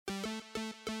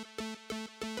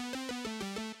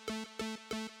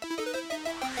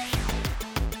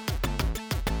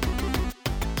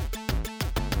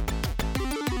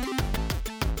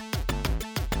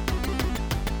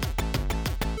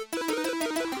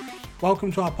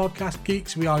Welcome to our podcast,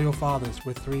 Geeks We Are Your Fathers.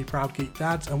 We're three proud geek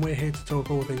dads and we're here to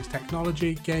talk all things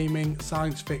technology, gaming,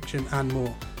 science fiction and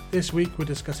more. This week we're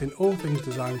discussing all things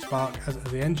Design Spark as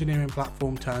the engineering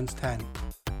platform turns 10.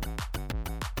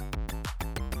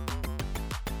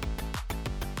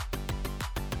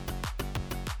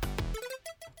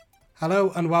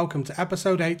 Hello and welcome to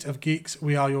episode 8 of Geeks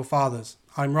We Are Your Fathers.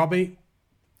 I'm Robbie.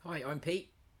 Hi, I'm Pete.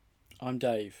 I'm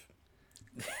Dave.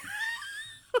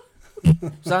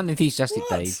 Sound enthusiastic,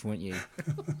 Dave, weren't you?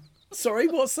 Sorry,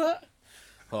 what's that?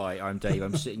 Hi, I'm Dave.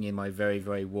 I'm sitting in my very,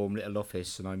 very warm little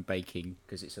office and I'm baking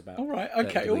because it's about. All right,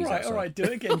 okay, all right. Do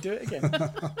it again.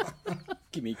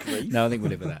 Give me grief. No, I think we'll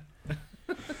live with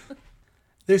that.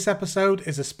 This episode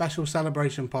is a special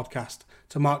celebration podcast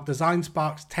to mark Design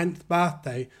Spark's 10th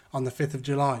birthday on the 5th of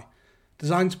July.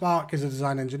 Design Spark is a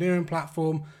design engineering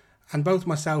platform and both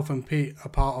myself and Pete are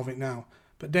part of it now.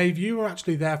 But Dave, you were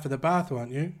actually there for the birth,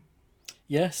 weren't you?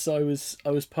 Yes, I was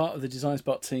part of the Design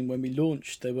Spark team when we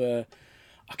launched. I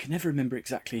can never remember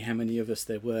exactly how many of us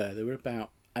there were. There were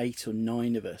about 8 or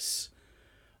 9 of us,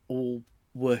 all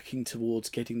working towards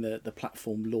getting the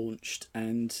platform launched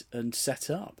and set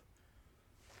up.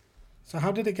 So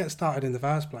how did it get started in the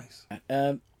first place?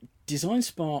 Design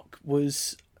Spark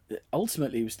was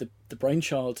ultimately the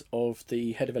brainchild of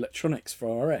the head of electronics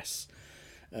for RS,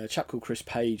 a chap called Chris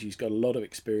Page, who's got a lot of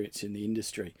experience in the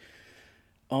industry.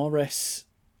 RS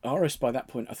by that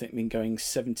point I think been going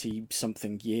 70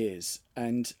 something years,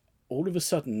 and all of a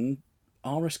sudden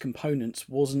RS Components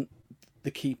wasn't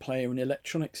the key player in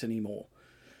electronics anymore.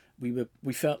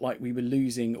 We felt like we were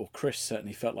losing, or Chris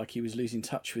certainly felt like he was losing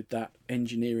touch with that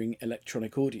engineering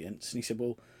electronic audience, and he said,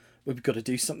 well, we've got to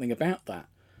do something about that.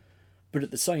 But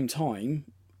at the same time,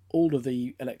 all of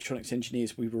the electronics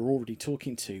engineers we were already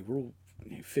talking to were all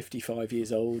 55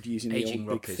 years old, using Aging the old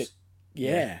rockers. big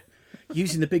thick,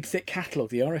 using the big thick catalogue,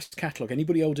 the RS catalogue.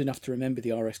 Anybody old enough to remember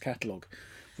the RS catalogue,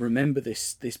 remember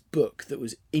this book that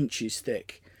was inches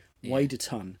thick, weighed a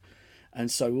ton. And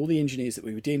so all the engineers that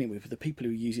we were dealing with were the people who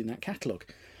were using that catalogue.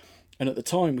 And at the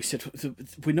time we said,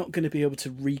 we're not going to be able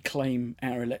to reclaim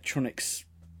our electronics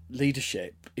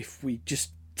leadership if we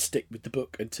just stick with the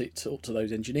book and talk to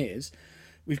those engineers.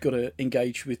 We've got to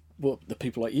engage with the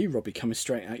people like you, Robbie, coming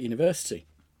straight out of university.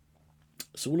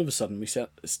 So all of a sudden we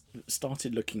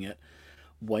started looking at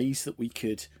ways that we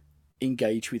could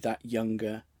engage with that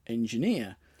younger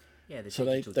engineer. Yeah, the so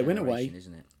digital they went away, generation,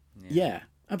 isn't it? Yeah,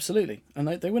 absolutely. And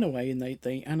they went away and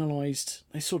they analysed,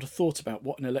 they sort of thought about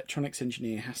what an electronics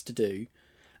engineer has to do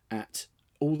at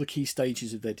all the key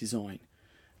stages of their design.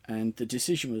 And the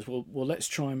decision was, well, let's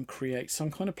try and create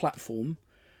some kind of platform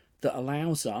that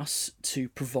allows us to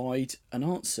provide an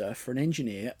answer for an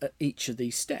engineer at each of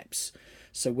these steps.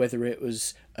 So whether it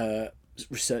was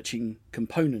researching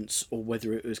components or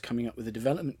whether it was coming up with a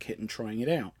development kit and trying it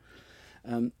out.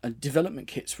 And development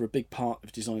kits were a big part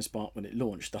of Design Spark when it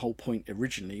launched. The whole point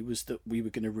originally was that we were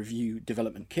going to review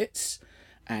development kits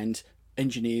and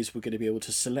engineers were going to be able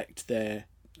to select their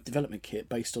development kit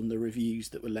based on the reviews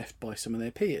that were left by some of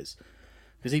their peers.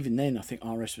 Because even then, I think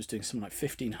RS was doing something like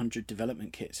 1,500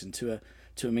 development kits, and to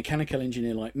a mechanical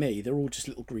engineer like me, they're all just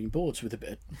little green boards with a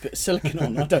bit of silicon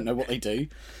on. I don't know what they do,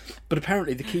 but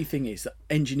apparently the key thing is that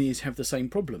engineers have the same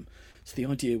problem. So the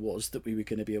idea was that we were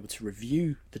going to be able to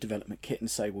review the development kit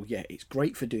and say, well, yeah, it's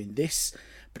great for doing this,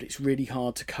 but it's really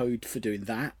hard to code for doing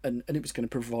that, and it was going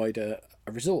to provide a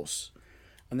resource.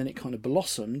 And then it kind of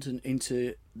blossomed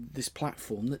into this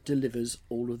platform that delivers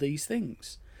all of these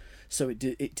things. So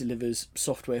it delivers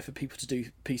software for people to do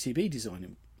PCB design,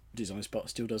 and Design Spark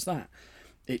still does that.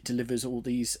 It delivers all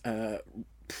these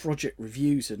project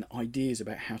reviews and ideas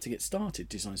about how to get started.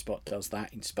 Design Spark does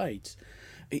that in spades.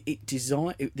 The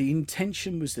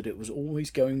intention was that it was always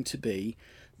going to be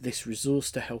this resource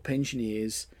to help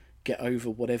engineers get over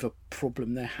whatever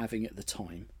problem they're having at the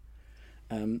time.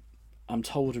 I'm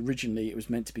told originally it was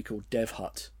meant to be called Dev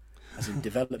Hut, as in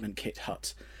Development Kit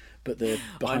Hut. But the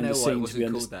behind the scenes, I know why it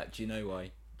wasn't called that. Do you know why?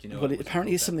 Well, it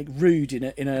apparently is something rude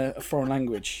in a foreign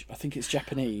language. I think it's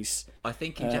Japanese. I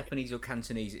think in Japanese or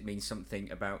Cantonese it means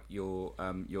something about your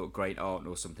great aunt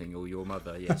or something, or your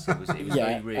mother. Yes, it was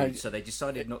very rude. So they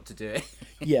decided not to do it.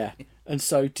 Yeah, and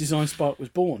so Design Spark was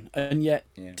born, and yet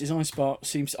Design Spark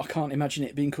seems, I can't imagine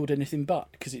it being called anything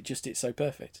but, because it's so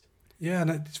perfect. Yeah,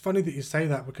 and it's funny that you say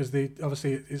that because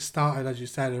obviously it started, as you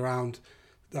said, around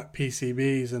that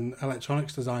PCBs and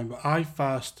electronics design, but I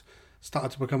first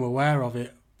started to become aware of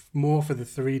it more for the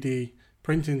 3D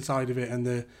printing side of it and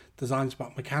the Design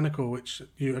Spark mechanical, which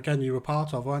you were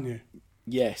part of, weren't you?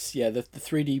 Yes, yeah. The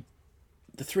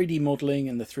 3D modelling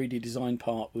and the 3D design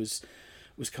part was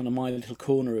was kind of my little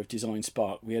corner of Design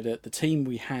Spark. We had the team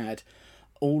we had,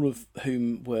 all of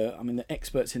whom were, I mean, the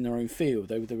experts in their own field.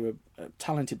 They were a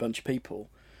talented bunch of people,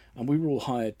 and we were all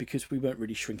hired because we weren't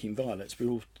really shrinking violets. We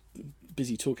were all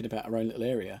busy talking about our own little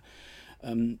area.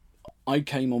 I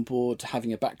came on board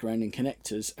having a background in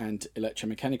connectors and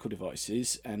electromechanical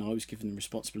devices, and I was given the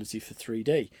responsibility for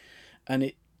 3D.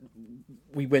 And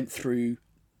we went through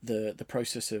the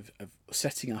process of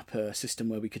setting up a system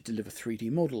where we could deliver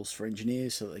 3D models for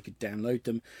engineers so that they could download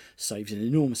them, saves an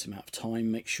enormous amount of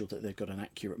time, make sure that they've got an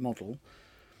accurate model.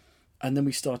 And then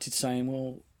we started saying,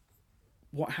 well,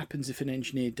 what happens if an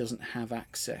engineer doesn't have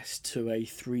access to a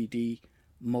 3D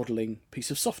modelling piece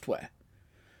of software?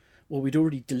 Well, we'd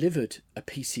already delivered a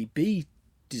PCB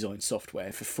design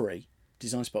software for free.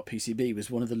 Design Spark PCB was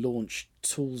one of the launch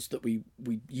tools that we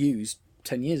used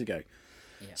 10 years ago.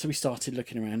 Yeah. So we started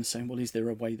looking around and saying, well, is there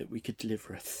a way that we could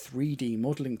deliver a 3D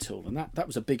modelling tool? And that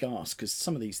was a big ask, because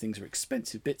some of these things are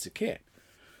expensive bits of kit.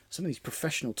 Some of these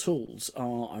professional tools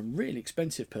are really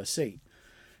expensive per seat.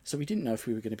 So we didn't know if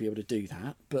we were going to be able to do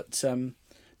that.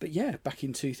 But yeah, back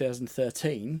in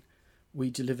 2013,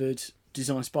 we delivered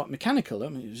Design Spark Mechanical. I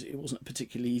mean, it wasn't a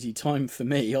particularly easy time for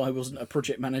me. I wasn't a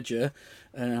project manager,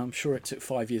 and I'm sure it took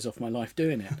 5 years off my life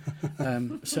doing it.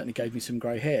 Certainly gave me some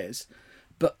grey hairs.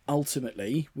 But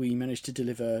ultimately, we managed to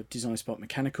deliver Design Spark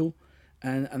Mechanical,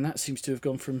 and that seems to have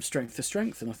gone from strength to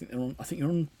strength. And I think you're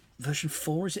on version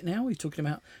 4, is it now? Are you talking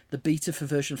about the beta for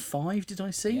version 5? Did I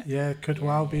see? Yeah, could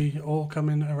well be all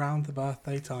coming around the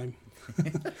birthday time.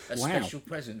 A special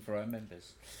present for our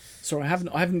members. Sorry, I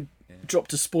haven't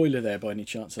dropped a spoiler there by any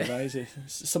chance, have I? Is it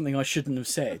something I shouldn't have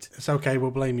said? It's okay, we'll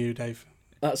blame you, Dave.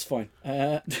 That's fine.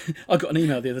 I got an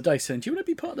email the other day saying, do you want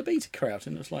to be part of the beta crowd?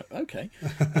 And I was like, okay.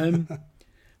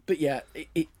 But yeah,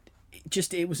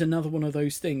 it was another one of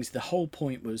those things. The whole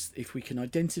point was, if we can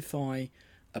identify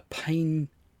a pain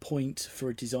point for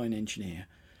a design engineer,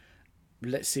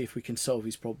 let's see if we can solve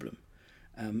his problem.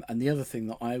 And the other thing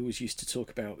that I always used to talk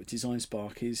about with Design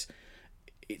Spark is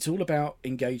it's all about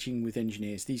engaging with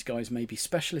engineers. These guys may be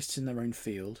specialists in their own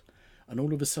field, and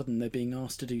all of a sudden they're being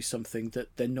asked to do something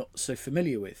that they're not so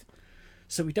familiar with.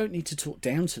 So we don't need to talk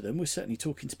down to them. We're certainly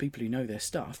talking to people who know their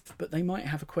stuff, but they might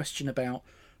have a question about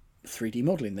 3D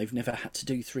modelling. They've never had to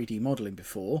do 3D modelling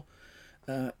before.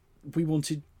 We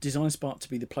wanted Design Spark to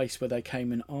be the place where they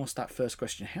came and asked that first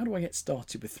question: how do I get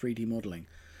started with 3D modelling?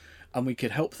 And we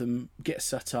could help them get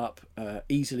set up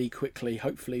easily, quickly,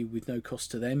 hopefully with no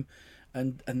cost to them,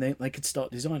 and then they could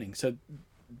start designing. So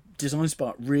Design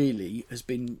Spark really has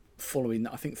been following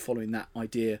that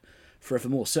idea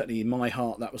forevermore. Certainly in my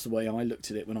heart, that was the way I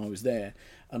looked at it when I was there,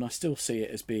 and I still see it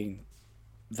as being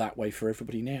that way for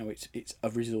everybody now. It's a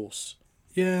resource.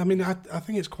 Yeah, I mean, I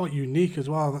think it's quite unique as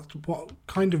well. That's what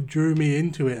kind of drew me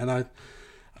into it. And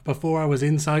before I was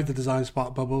inside the Design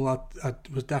Spark bubble, I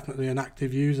was definitely an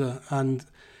active user. And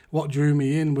what drew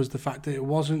me in was the fact that it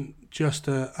wasn't just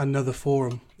another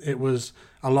forum. It was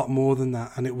a lot more than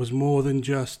that. And it was more than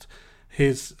just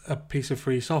here's a piece of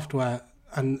free software.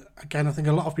 And again, I think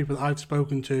a lot of people that I've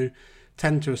spoken to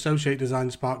tend to associate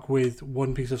Design Spark with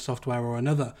one piece of software or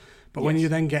another. But when you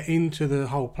then get into the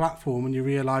whole platform and you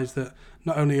realise that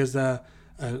not only is there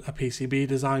a PCB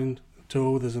design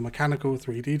tool, there's a mechanical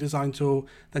 3D design tool,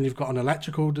 then you've got an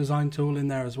electrical design tool in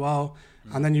there as well,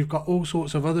 and then you've got all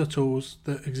sorts of other tools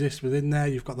that exist within there.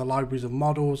 You've got the libraries of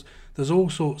models. There's all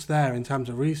sorts there in terms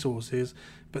of resources.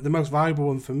 But the most valuable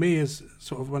one for me is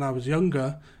sort of when I was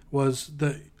younger was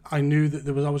that I knew that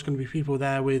there was always going to be people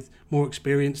there with more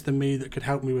experience than me that could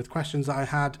help me with questions that I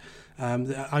had,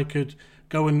 that I could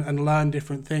go and learn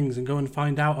different things and go and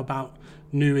find out about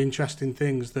new interesting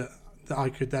things that I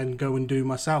could then go and do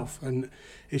myself. And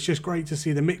it's just great to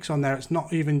see the mix on there. It's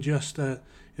not even just a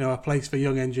place for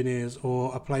young engineers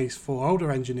or a place for older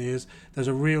engineers. There's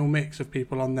a real mix of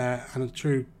people on there and a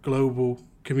true global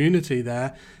community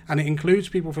there. And it includes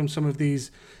people from some of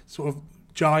these sort of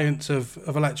giants of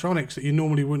electronics that you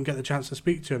normally wouldn't get the chance to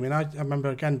speak to. I mean, I remember,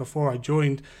 again, before I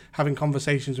joined, having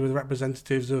conversations with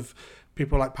representatives of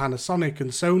people like Panasonic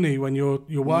and Sony when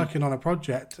you're working on a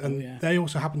project, and they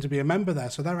also happen to be a member there,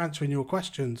 so they're answering your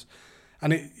questions.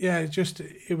 And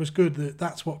it was good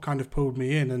that's what kind of pulled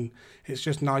me in, and it's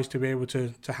just nice to be able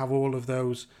to have all of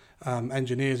those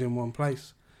engineers in one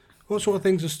place. What sort of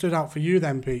things have stood out for you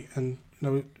then, Pete? And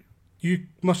you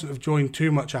mustn't have joined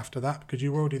too much after that, because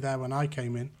you were already there when I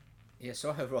came in. Yeah,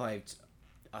 so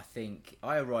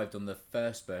I arrived on the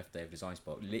first birthday of Design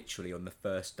Spark, literally on the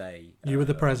first day. You were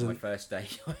the present. My first day.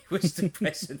 I was the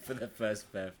present for the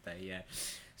first birthday, yeah.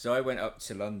 So I went up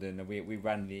to London, and we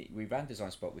ran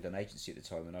Design Spot with an agency at the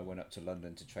time, and I went up to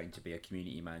London to train to be a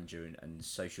community manager and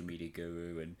social media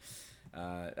guru, and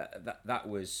that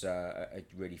was a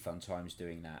really fun times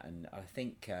doing that. And I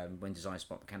think when Design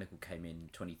Spot Mechanical came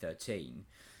in 2013.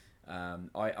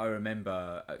 I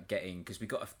remember getting, because we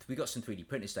got some 3D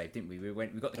printers, Dave, didn't we? We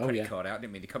got the credit card out,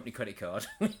 didn't we? The company credit card.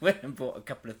 We went and bought a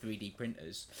couple of 3D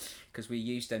printers because we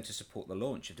used them to support the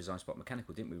launch of Design Spot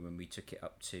Mechanical, didn't we? When we took it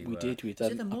up to we did. We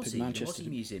did up in Manchester. The Mozzie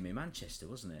Museum in Manchester,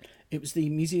 wasn't it? It was the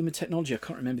Museum of Technology. I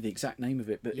can't remember the exact name of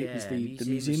it, but it was the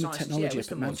Museum of Technology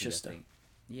up in Manchester.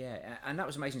 Yeah, and that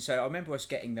was amazing. So I remember us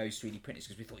getting those 3D printers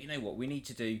because we thought, you know what, we need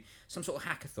to do some sort of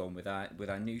hackathon with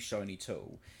our new shiny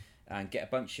tool. And get a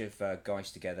bunch of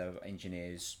guys together,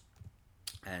 engineers,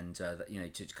 and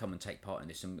to come and take part in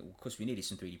this. And of course, we needed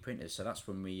some 3D printers, so that's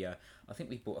when we. I think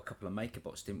we bought a couple of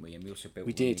MakerBots, didn't we? And we also built.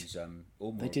 We did.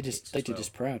 These, they did us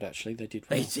proud, actually. They did.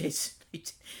 Well. They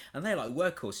did, and they're like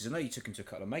workhorses. I know you took them to a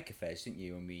couple of Maker fairs, didn't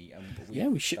you? And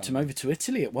we shipped them over to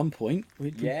Italy at one point.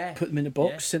 We put them in a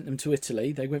box, sent them to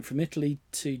Italy. They went from Italy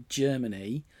to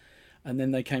Germany. And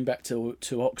then they came back to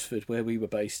Oxford, where we were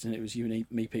based, and it was you and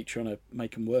me, Pete, trying to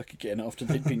make them work again after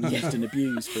they'd been used and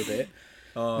abused for a bit.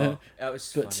 That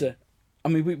was funny. I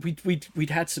mean, we'd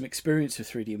had some experience with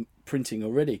 3D printing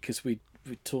already because we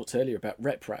talked earlier about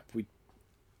RepRap.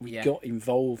 We got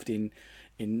involved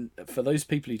in. For those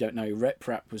people who don't know,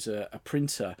 RepRap was a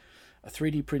printer, a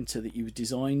 3D printer that you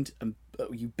designed and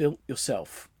you built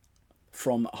yourself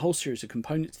from a whole series of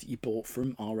components that you bought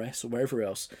from RS or wherever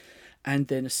else. And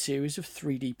then a series of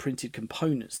 3D printed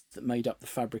components that made up the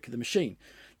fabric of the machine.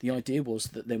 The idea was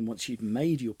that then once you'd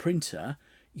made your printer,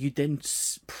 you'd then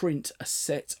print a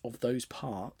set of those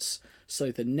parts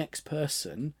so the next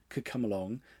person could come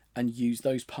along and use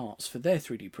those parts for their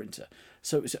 3D printer.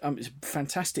 So it was a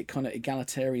fantastic kind of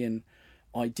egalitarian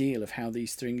ideal of how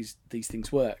these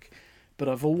things work. But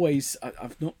I've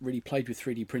not really played with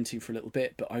 3D printing for a little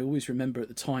bit, but I always remember at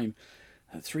the time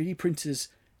 3D printers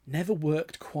never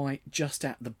worked quite just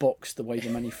out the box the way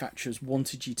the manufacturers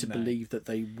wanted you to believe that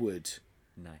they would.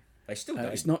 No, they still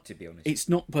don't, to be honest. It's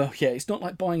not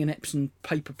like buying an Epson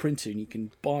paper printer and you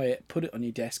can buy it, put it on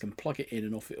your desk and plug it in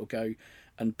and off it'll go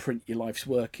and print your life's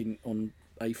work on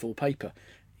A4 paper.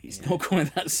 It's not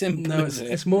quite that simple. No,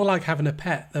 it's more like having a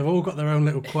pet. They've all got their own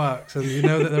little quirks and you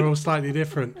know that they're all slightly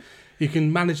different. You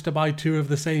can manage to buy two of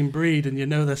the same breed and you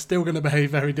know they're still going to behave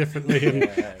very differently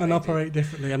and operate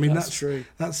differently. I mean, that's true.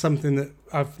 That's something that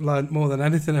I've learned more than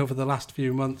anything over the last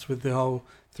few months with the whole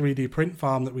 3D print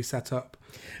farm that we set up.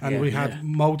 And we had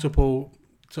multiple,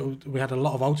 so we had a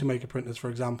lot of Ultimaker printers,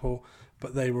 for example,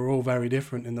 but they were all very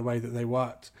different in the way that they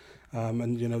worked.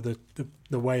 And, you know,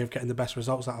 the way of getting the best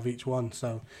results out of each one.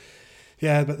 So,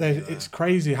 yeah, but it's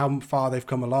crazy how far they've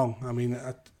come along. I mean,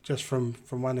 just from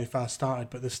when they first started,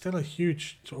 but there's still a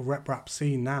huge sort of RepRap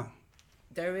scene now.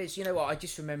 There is, you know what? I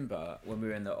just remember when we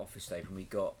were in the office, Dave, and we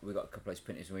got a couple of those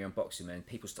printers and we unboxed them, and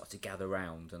people started to gather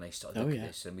around and they started looking at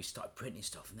this, and we started printing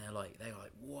stuff, and they were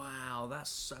like, "Wow, that's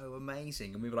so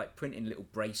amazing!" And we were like printing little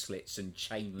bracelets and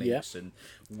chain links and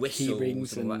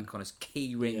whistles and all that kind of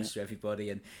key rings for everybody.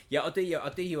 And I'll do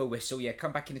you a whistle. Yeah,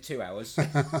 come back in 2 hours.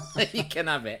 You can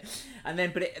have it. And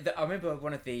then, I remember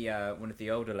one of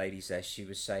the older ladies there. She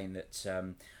was saying that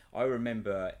I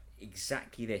remember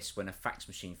exactly this when a fax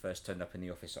machine first turned up in the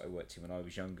office that I worked in when I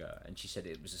was younger, and she said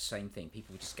it was the same thing.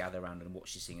 People would just gather around and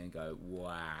watch this thing and go,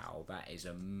 "Wow, that is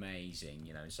amazing,"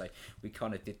 you know. So we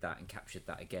kind of did that and captured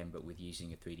that again, but with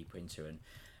using a 3D printer.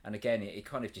 And again, it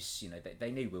kind of just, you know,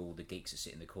 they knew we were all the geeks that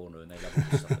sit in the corner and they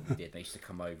loved the stuff that we did. They used to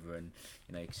come over and,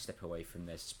 you know, step away from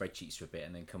their spreadsheets for a bit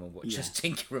and then come and watch us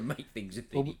tinker and make things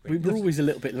with 3D printers. We were always a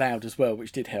little bit loud as well,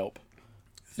 which did help.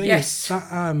 Yes,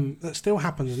 that still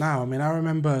happens now. I mean, I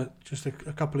remember just a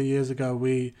couple of years ago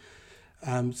we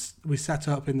set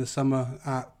up in the summer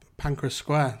at Pancras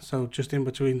Square, so just in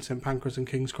between St Pancras and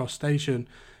King's Cross Station,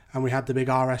 and we had the big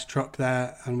RS truck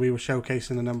there, and we were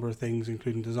showcasing a number of things,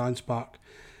 including Design Spark,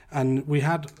 and we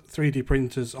had 3D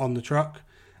printers on the truck,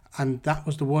 and that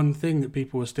was the one thing that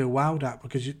people were still wowed at,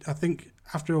 because I think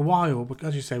after a while, because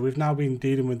as you say, we've now been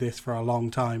dealing with this for a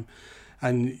long time.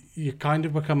 And you kind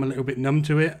of become a little bit numb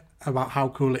to it about how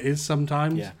cool it is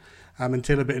sometimes,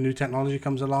 until a bit of new technology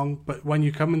comes along. But when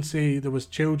you come and see there was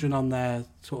children on there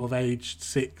sort of aged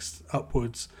 6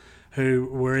 upwards who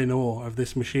were in awe of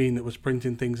this machine that was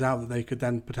printing things out that they could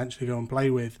then potentially go and play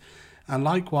with. And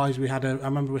likewise, I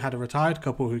remember we had a retired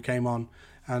couple who came on,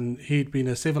 and he'd been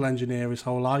a civil engineer his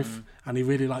whole life, and he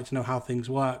really liked to know how things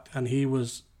worked. And he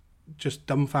was just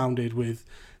dumbfounded with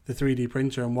the 3D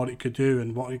printer and what it could do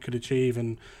and what it could achieve.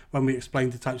 And when we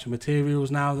explained the types of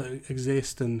materials now that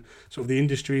exist and sort of the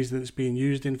industries that it's being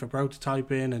used in for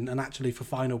prototyping and actually for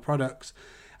final products.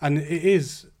 And it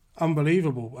is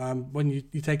unbelievable when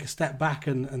you take a step back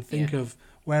and think of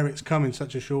where it's come in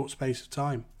such a short space of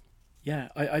time. Yeah,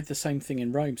 I had the same thing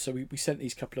in Rome. So we sent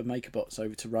these couple of MakerBots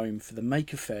over to Rome for the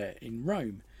Maker Faire in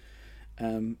Rome.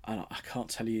 And I can't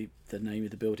tell you the name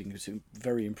of the building. It was a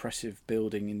very impressive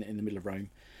building in the middle of Rome.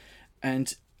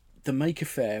 And the Maker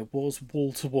Faire was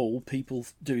wall-to-wall people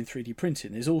doing 3D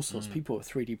printing. There's all sorts of people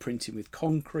 3D printing with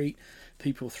concrete,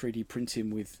 people 3D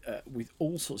printing with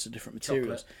all sorts of different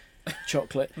materials.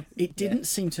 Chocolate. It didn't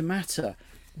seem to matter.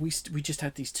 We just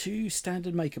had these two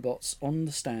standard MakerBots on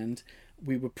the stand.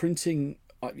 We were printing.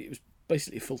 It was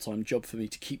basically a full-time job for me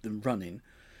to keep them running.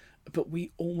 But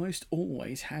we almost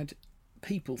always had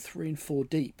people 3 and 4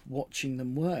 deep watching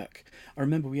them work. I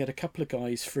remember we had a couple of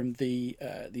guys from the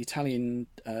Italian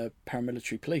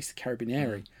paramilitary police, the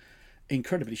Carabinieri,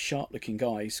 incredibly sharp-looking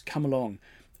guys, come along,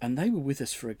 and they were with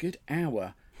us for a good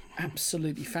hour,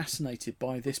 absolutely fascinated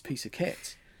by this piece of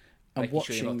kit. And making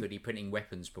watching, sure you're not 3D printing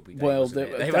weapons, probably. Well,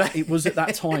 it was at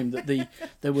that time that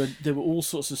there were all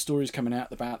sorts of stories coming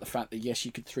out about the fact that yes,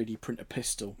 you could 3D print a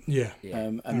pistol.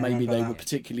 And maybe they were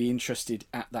particularly interested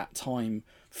at that time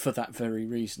for that very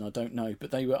reason. I don't know,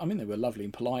 but they were lovely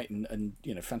and polite and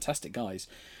fantastic guys.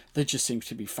 They just seemed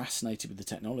to be fascinated with the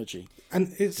technology.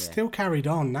 And it's still carried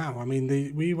on now. I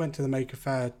mean, we went to the Maker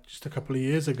Faire just a couple of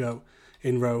years ago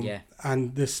in Rome,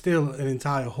 and there's still an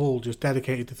entire hall just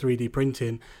dedicated to 3D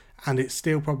printing. And it's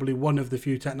still probably one of the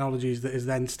few technologies that is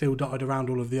then still dotted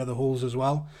around all of the other halls as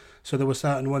well. So there were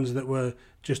certain ones that were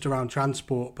just around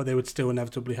transport, but they would still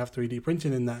inevitably have 3D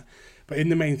printing in there. But in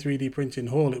the main 3D printing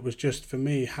hall, it was just, for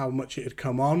me, how much it had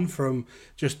come on from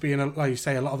just being, like you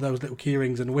say, a lot of those little key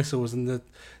rings and whistles and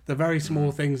the very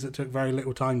small things that took very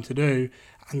little time to do.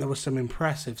 And there was some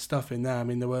impressive stuff in there. I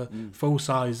mean, there were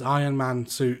full-size Iron Man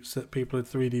suits that people had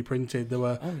 3D printed. There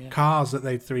were cars that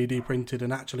they'd 3D printed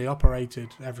and actually operated,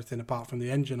 everything apart from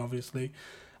the engine, obviously.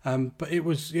 But it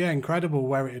was, incredible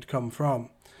where it had come from.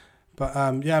 But,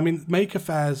 I mean, Maker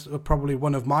Fairs are probably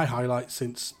one of my highlights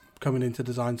since coming into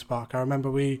Design Spark. I remember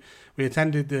we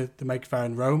attended the Maker Faire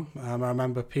in Rome. I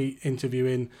remember Pete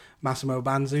interviewing Massimo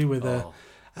Banzi with a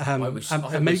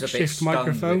makeshift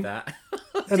microphone. I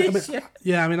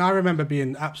remember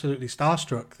being absolutely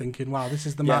starstruck, thinking, wow, this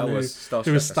is the man who has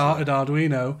started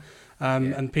Arduino.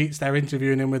 And Pete's there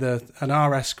interviewing him with an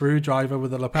RS screwdriver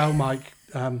with a lapel mic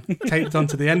taped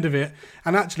onto the end of it.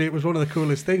 And actually, it was one of the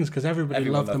coolest things because everyone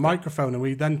loved the microphone. And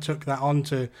we then took that on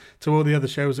to all the other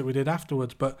shows that we did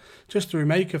afterwards. But just through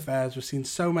Maker Fairs, we've seen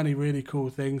so many really cool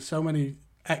things, so many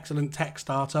excellent tech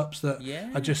startups that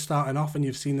are just starting off, and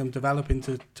you've seen them develop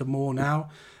into more now.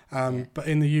 But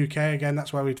in the UK, again,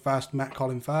 that's where we'd first met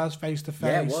Colin Furze face to face.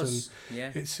 Yeah, it was.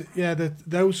 And it's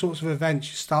those sorts of events,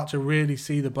 you start to really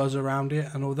see the buzz around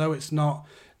it. And although it's not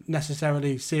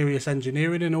necessarily serious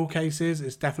engineering in all cases,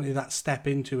 it's definitely that step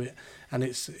into it. And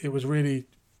it was really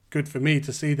good for me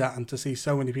to see that and to see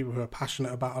so many people who are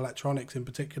passionate about electronics in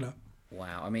particular.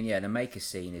 Wow, I mean, the maker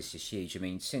scene is just huge. I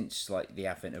mean, since like the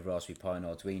advent of Raspberry Pi and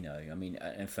Arduino, I mean,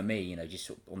 and for me,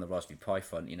 just on the Raspberry Pi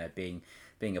front, being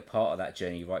a part of that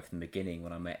journey right from the beginning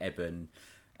when I met Eben,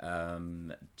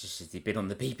 just as he'd been on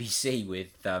the BBC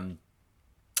with, I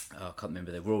can't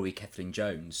remember, the Rory Kethling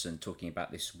Jones, and talking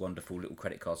about this wonderful little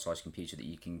credit card sized computer that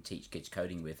you can teach kids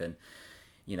coding with, and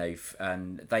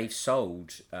and they've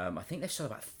sold, I think they've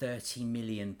sold about 30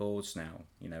 million boards now,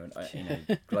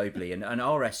 globally. And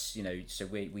RS, so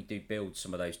we do build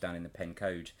some of those down in the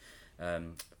Pencode,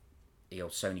 the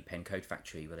old Sony Pencode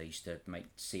factory where they used to make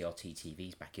CRT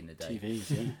TVs back in the day.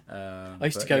 TVs, I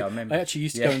used to go. I actually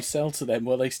used to go and sell to them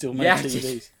while they still made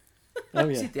TVs.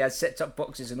 They had set-top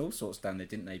boxes and all sorts down there,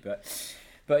 didn't they? But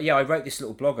I wrote this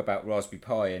little blog about Raspberry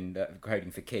Pi and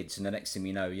coding for kids, and the next thing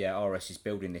we know, RS is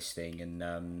building this thing,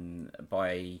 and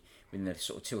within the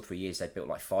sort of 2 or 3 years, they built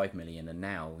like 5 million, and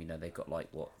now they've got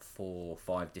like 4 or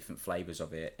 5 different flavors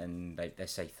of it, and they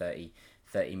say 30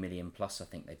 million plus. I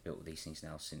think they've built these things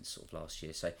now since sort of last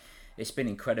year. So it's been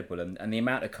incredible, and the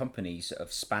amount of companies that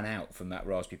have span out from that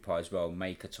Raspberry Pi as well,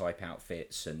 maker type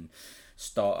outfits and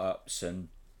startups. And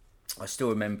I still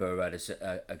remember there's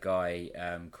a guy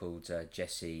called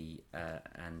Jesse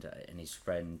and his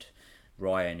friend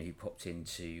Ryan, who popped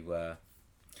into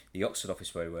the Oxford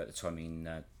office where we were at the time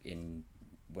in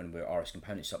when we were RS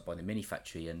Components up by the Mini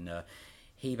Factory, and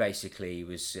he basically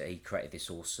he created this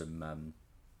awesome.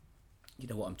 You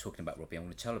know what I'm talking about, Robbie? I'm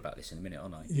going to tell about this in a minute,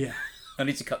 aren't I? Yeah. I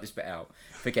need to cut this bit out.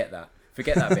 Forget that.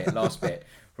 Forget that bit, last bit.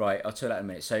 Right, I'll tell that in a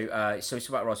minute. So it's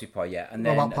about Raspberry Pi, yeah, and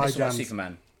then what about it's about PiJams?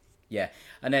 Superman, yeah,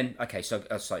 and then okay, so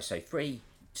it's like 3,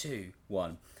 2,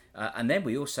 1. And then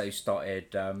we also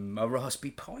started a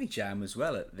Raspberry Pi jam as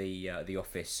well at the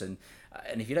office. And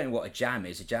if you don't know what a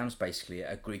jam's basically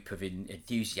a group of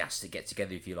enthusiasts that get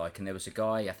together, if you like. And there was a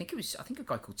guy, I think a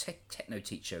guy called Techno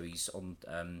Teacher. He's on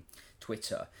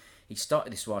Twitter. He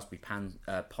started this Raspberry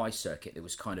Pi circuit that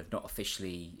was kind of not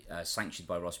officially sanctioned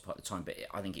by Raspberry Pi at the time, but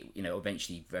I think it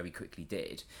eventually very quickly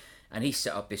did. And he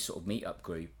set up this sort of meetup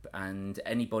group, and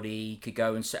anybody could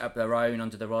go and set up their own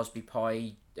under the Raspberry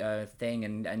Pi thing.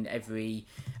 And every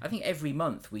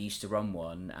month we used to run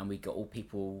one, and we got all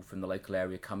people from the local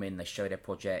area come in. They show their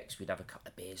projects. We'd have a couple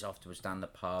of beers afterwards down the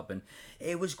pub, and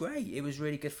it was great. It was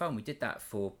really good fun. We did that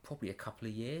for probably a couple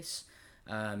of years.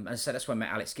 And so that's when I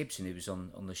met Alex Gibson, who was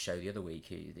on the show the other week.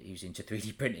 He was into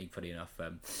 3D printing, funny enough.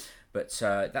 But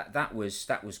that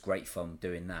was great fun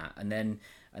doing that. And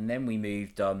then we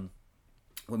moved.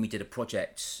 When we did a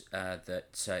project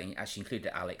that actually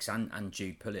included Alex and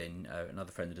Jude Pullin,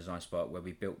 another friend of Design Spark, where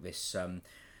we built this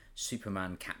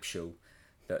Superman capsule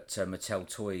that Mattel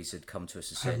Toys had come to us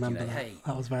and said, hey,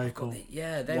 that was very cool.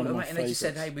 They just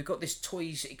said, hey, we've got this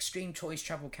Extreme Toys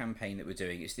travel campaign that we're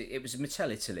doing. It was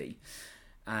Mattel Italy.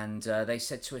 And they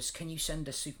said to us, can you send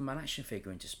a Superman action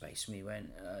figure into space? And we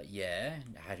went, yeah.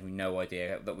 I had no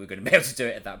idea that we were going to be able to do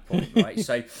it at that point, right?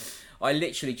 So I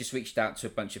literally just reached out to a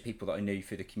bunch of people that I knew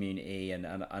through the community and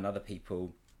other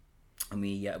people. And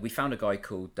we found a guy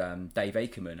called Dave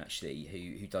Akerman, actually,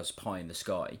 who does Pie in the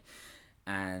Sky.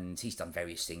 And he's done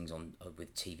various things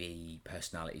with TV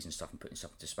personalities and stuff and putting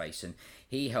stuff into space. And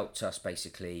he helped us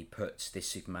basically put this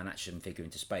Superman action figure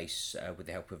into space with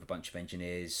the help of a bunch of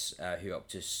engineers who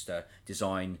helped us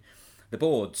design the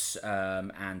boards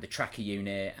and the tracker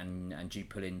unit. And Jude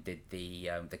Pullin did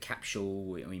the capsule.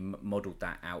 We modelled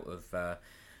that out of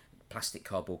plastic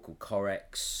cardboard called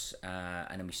Corex,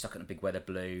 and then we stuck it in a big weather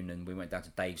balloon. And we went down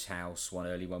to Dave's house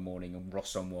one morning on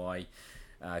Ross on Wye.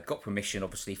 Got permission,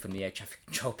 obviously, from the air traffic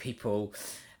control people.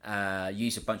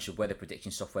 Used a bunch of weather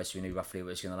prediction software so we knew roughly where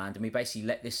it was going to land. And we basically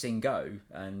let this thing go.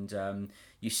 And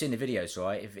you've seen the videos,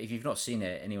 right? If you've not seen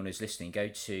it, anyone who's listening, go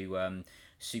to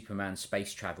Superman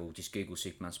Space Travel. Just Google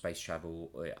Superman Space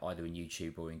Travel, either in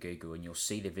YouTube or in Google, and you'll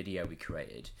see the video we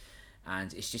created.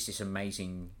 And it's just this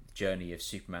amazing journey of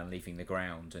Superman leaving the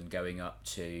ground and going up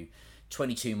to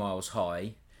 22 miles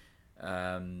high.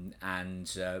 And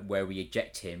where we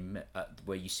eject him,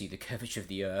 where you see the curvature of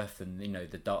the Earth and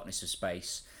the darkness of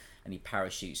space, and he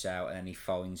parachutes out and then he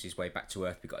finds his way back to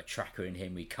Earth. We've got a tracker in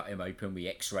him. We cut him open. We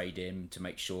X-rayed him to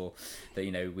make sure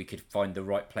that we could find the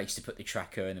right place to put the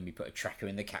tracker, and then we put a tracker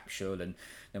in the capsule, and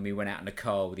then we went out in a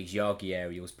car with these Yagi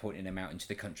aerials, pointing them out into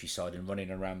the countryside and running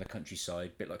around the countryside,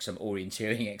 a bit like some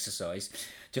orienteering exercise,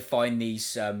 to find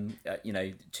these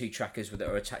 2 trackers that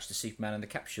are attached to Superman and the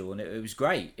capsule. And it was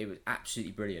great. It was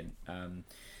absolutely brilliant.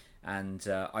 And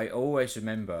I always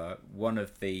remember one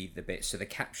of the bits. So the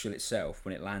capsule itself,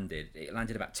 when it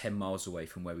landed about 10 miles away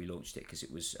from where we launched it, because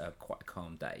it was quite a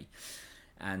calm day.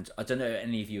 And I don't know if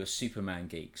any of you are Superman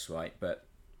geeks, right? But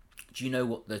do you know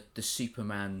what the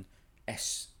Superman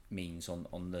S means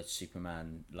on the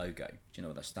Superman logo? Do you know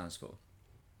what that stands for?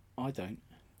 I don't.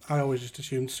 I always just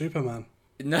assumed Superman.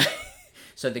 No.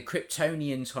 So the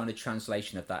Kryptonian kind of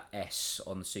translation of that S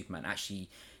on the Superman actually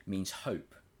means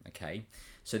hope. Okay.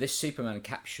 So this Superman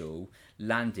capsule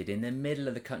landed in the middle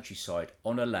of the countryside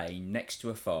on a lane next to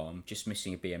a farm, just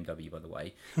missing a BMW, by the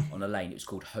way, on a lane. It was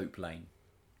called Hope Lane.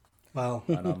 Wow.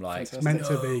 And I'm like, it's meant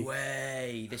to be. No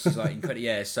way. This is like incredible.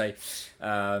 Yeah, so,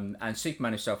 and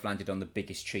Superman himself landed on the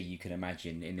biggest tree you can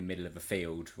imagine in the middle of a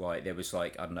field, right? There was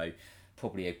like, I don't know,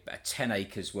 probably a 10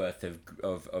 acres worth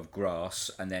of grass,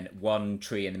 and then one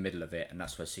tree in the middle of it, and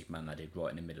that's where Superman landed,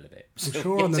 right in the middle of it. I'm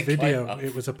sure on the video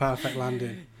it was a perfect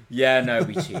landing. Yeah, no,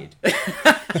 we cheated.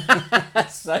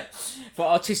 So, for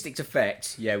artistic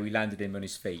effect, yeah, we landed him on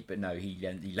his feet, but no, he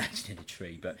landed in a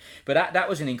tree. But that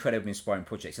was an incredibly inspiring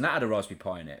project, and that had a Raspberry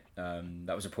Pi in it.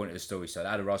 That was the point of the story. So that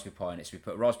had a Raspberry Pi in it. So we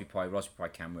put Raspberry Pi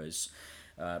cameras,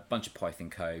 a bunch of Python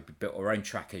code. We built our own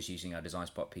trackers using our Design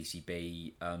Spark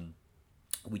PCB.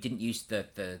 We didn't use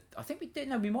I think we did.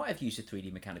 No, we might have used a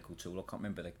 3D mechanical tool. I can't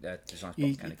remember the Design Spark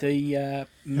mechanical. The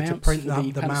mounts to print for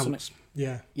the the mounts.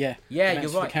 Yeah, you're right.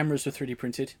 The cameras were 3D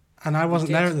printed. And I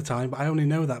wasn't there at the time, but I only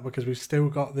know that because we've still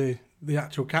got the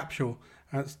actual capsule.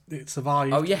 And it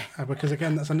survived. Oh, yeah. Because,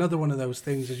 again, that's another one of those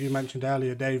things, as you mentioned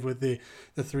earlier, Dave, with the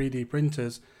 3D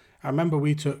printers. I remember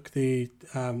we took the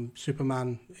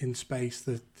Superman in space,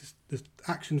 the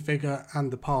action figure and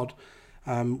the pod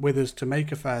with us to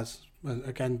Maker Fairs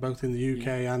again, both in the UK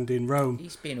and in Rome.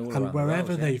 He's been all and around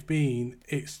wherever the world, they've been,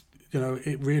 it's,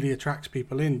 it really attracts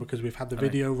people in because we've had the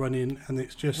video running, and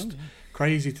it's just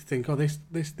crazy to think,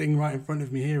 this thing right in front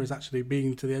of me here is actually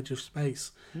being to the edge of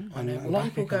space.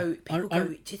 People go,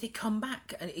 did it come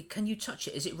back? And can you touch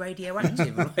it? Is it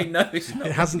radioactive? Like, no, it's not.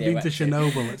 It hasn't been to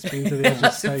Chernobyl. It's been to the edge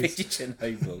of space. It hasn't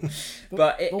been to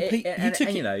Chernobyl. Pete,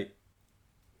 I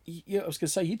was going to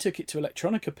say, you took it to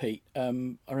Electronica, Pete. I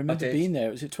remember being there.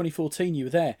 It was in 2014. You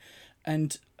were there,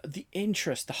 and the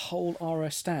interest, the whole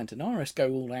RS stand, and RS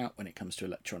go all out when it comes to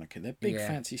Electronica. They're big,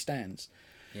 fancy stands.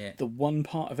 Yeah. The one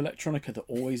part of Electronica that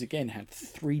always, again, had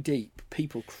 3 deep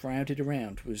people crowded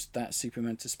around was that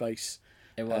Superman to Space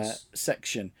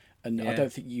section. And I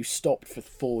don't think you stopped for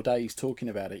 4 days talking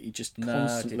about it. You just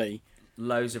constantly...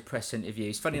 Loads of press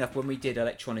interviews. Funny enough, when we did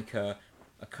Electronica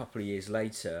a couple of years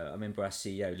later, I remember our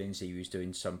CEO, Lindsay, was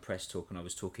doing some press talk, and I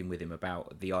was talking with him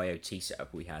about the IoT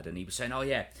setup we had, and he was saying,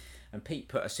 and Pete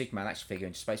put a Superman action figure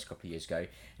into space a couple of years ago, and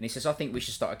he says, I think we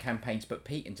should start a campaign to put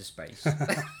Pete into space.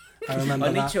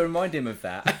 I need to remind him of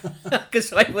that,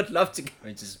 because I would love to go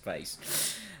into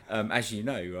space, as you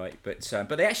know, right? But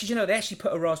they actually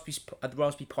put a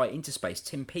Raspberry Pi into space.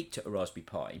 Tim Peake took a Raspberry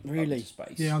Pi into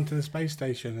space. Yeah, onto the space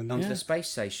station. And onto the space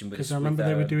station. Because I remember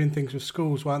they were doing things with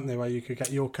schools, weren't they, where you could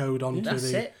get your code onto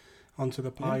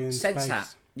the Pi in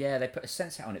space. Yeah, they put a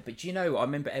sensor on it. But I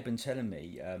remember Eben telling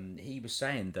me, he was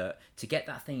saying that to get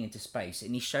that thing into space,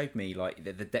 and he showed me like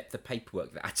the depth of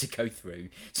paperwork that I had to go through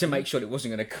to make sure it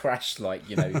wasn't going to crash, like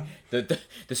the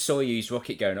Soyuz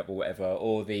rocket going up or whatever,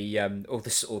 or the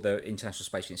International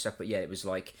Space Station stuff. But yeah, it was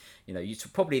like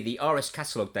probably the RS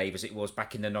catalogue, Dave, as it was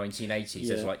back in the 1980s. Yeah.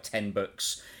 There's like 10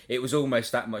 books. It was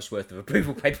almost that much worth of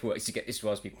approval paperwork to get this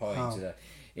Raspberry Pi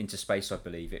into space. I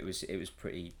believe it was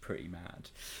pretty mad.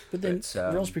 But then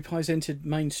Raspberry Pi's entered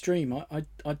mainstream. I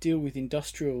deal with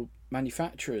industrial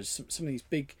manufacturers, some of these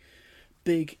big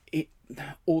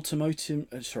automation.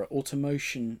 I'll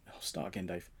start again,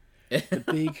 Dave.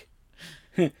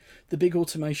 The big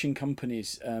automation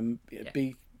companies,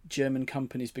 big German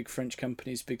companies, big French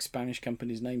companies, big Spanish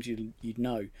companies, names you'd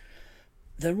know.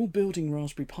 They're all building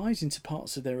Raspberry Pis into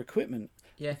parts of their equipment.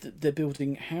 Yeah. They're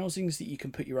building housings that you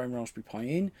can put your own Raspberry Pi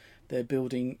in. They're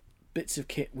building bits of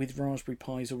kit with Raspberry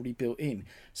Pis already built in.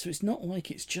 So it's not like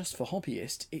it's just for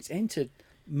hobbyists. It's entered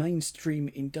mainstream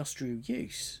industrial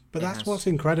use. But that's what's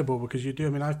incredible, because you do. I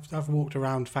mean, I've walked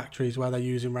around factories where they're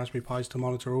using Raspberry Pis to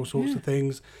monitor all sorts of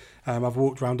things. I've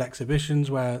walked around exhibitions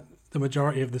where the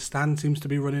majority of the stand seems to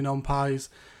be running on Pis.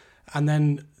 And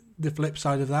then the flip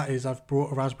side of that is I've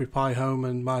brought a Raspberry Pi home,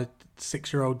 and my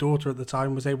 6-year-old daughter at the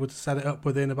time was able to set it up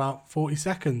within about 40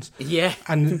 seconds. Yeah.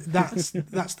 And that's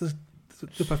the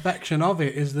perfection of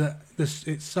it, is that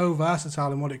it's so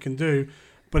versatile in what it can do,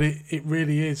 but it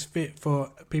really is fit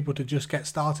for people to just get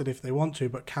started if they want to,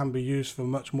 but can be used for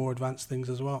much more advanced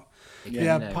things as well.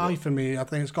 Pi for me, I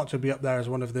think it's got to be up there as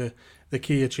one of the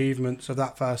key achievements of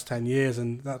that first 10 years,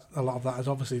 and that a lot of that is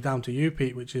obviously down to you,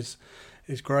 Pete, which is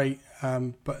great.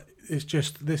 But it's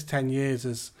just this 10 years,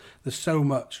 there's so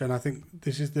much, and I think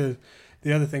this is the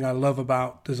other thing I love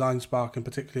about Design Spark, and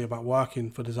particularly about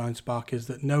working for Design Spark, is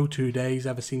that no 2 days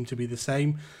ever seem to be the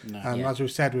same. As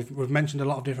we've said, we've mentioned a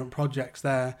lot of different projects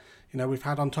there. We've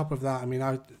had on top of that, I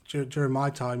mean, during my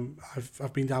time,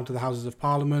 I've been down to the Houses of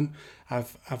Parliament.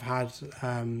 I've had,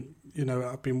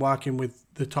 I've been working with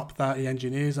the top 30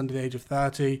 engineers under the age of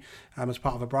 30 as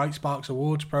part of a Bright Sparks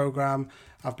Awards programme.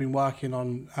 I've been working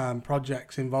on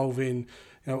projects involving,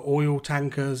 oil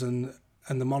tankers and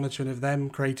the monitoring of them,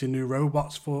 creating new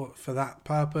robots for that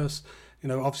purpose.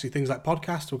 Obviously things like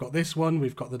podcasts. We've got this one.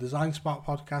 We've got the Design Spark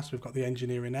podcast. We've got the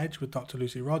Engineering Edge with Dr.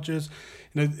 Lucy Rogers.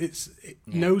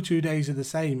 No 2 days are the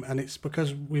same, and it's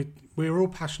because we're all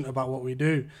passionate about what we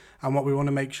do, and what we want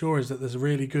to make sure is that there's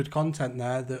really good content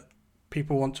there that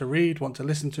people want to read, want to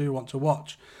listen to, want to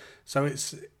watch. So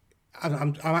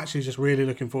I'm actually just really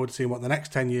looking forward to seeing what the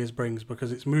next 10 years brings,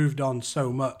 because it's moved on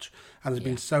so much, and there's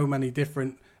been so many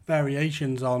different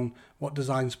variations on what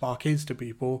Design Spark is to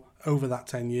people over that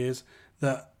 10 years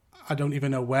that I don't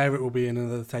even know where it will be in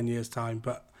another 10 years' time,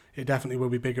 but it definitely will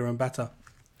be bigger and better.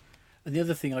 And the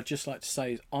other thing I'd just like to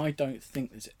say is I don't think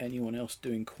there's anyone else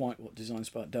doing quite what Design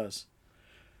Spark does.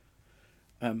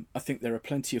 I think there are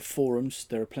plenty of forums,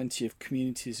 there are plenty of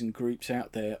communities and groups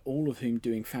out there, all of whom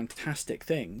doing fantastic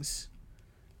things.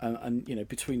 And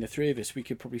between the three of us, we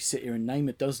could probably sit here and name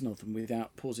a dozen of them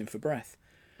without pausing for breath.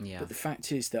 Yeah. But the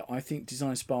fact is that I think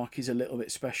Design Spark is a little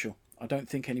bit special. I don't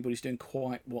think anybody's doing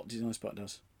quite what Design Spark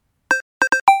does.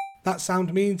 That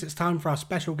sound means it's time for our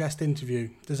special guest interview.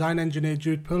 Design engineer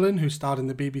Jude Pullen, who starred in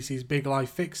the BBC's Big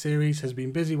Life Fix series, has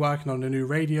been busy working on a new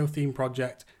radio theme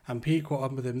project, and Pete caught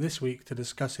up with him this week to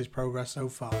discuss his progress so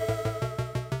far.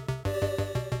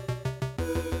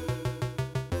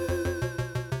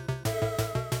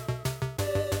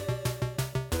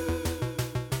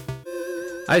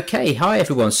 Okay, hi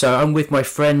everyone. So I'm with my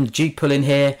friend Jude Pullen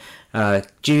here.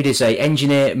 Jude is a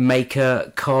engineer,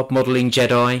 maker, carb modelling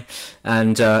Jedi,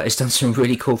 and has done some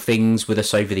really cool things with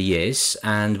us over the years.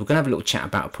 And we're going to have a little chat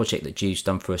about a project that Jude's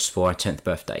done for us for our 10th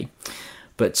birthday.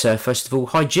 But first of all,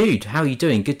 hi Jude, how are you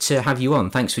doing? Good to have you on.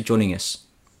 Thanks for joining us.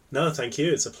 No, thank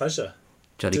you. It's a pleasure.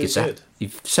 Jolly good.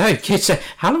 So good. So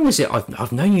how long was it?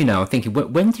 I've known you now. I'm thinking,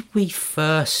 when did we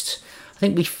first? I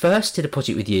think we first did a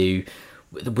project with you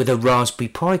with a Raspberry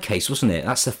Pi case, wasn't it?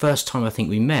 That's the first time I think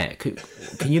we met. Can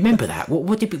you remember that?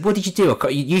 What did you do? You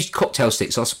used cocktail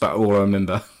sticks. That's about all I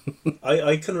remember.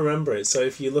 I can remember it. So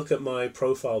if you look at my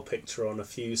profile picture on a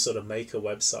few sort of maker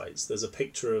websites, there's a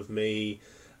picture of me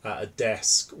at a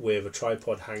desk with a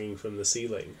tripod hanging from the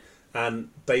ceiling,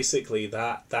 and basically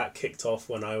that kicked off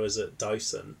when I was at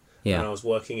Dyson. Yeah. And I was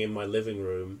working in my living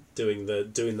room doing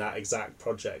that exact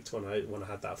project when I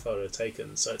had that photo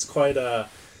taken. So it's quite a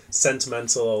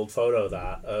sentimental old photo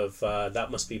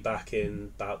that must be back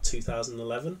in about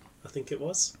 2011, I think it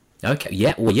was. Okay,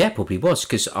 yeah, well, yeah, probably was,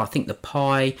 because I think the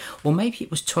Pi, or maybe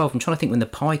it was 12. I'm trying to think when the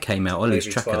Pi came out. I lose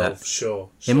track 12, of that. Sure.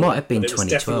 It might have been but it was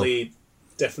 2012.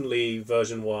 Definitely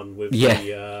version 1 with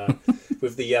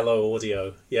with the yellow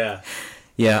audio. Yeah.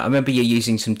 Yeah, I remember you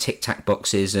using some Tic Tac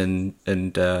boxes and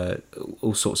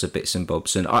all sorts of bits and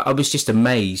bobs, and I was just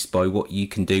amazed by what you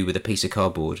can do with a piece of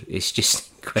cardboard. It's just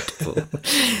incredible.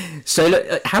 So,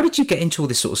 look, how did you get into all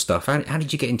this sort of stuff? How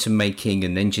did you get into making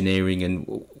and engineering,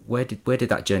 and where did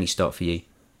that journey start for you?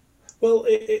 Well,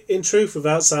 in truth,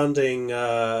 without sounding,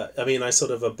 I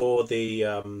sort of abhor the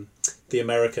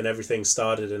American everything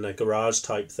started in a garage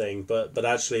type thing, but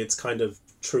actually it's kind of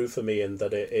true for me in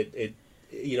that it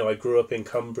I grew up in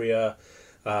Cumbria,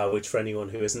 which for anyone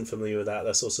who isn't familiar with that,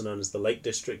 that's also known as the Lake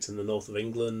District in the north of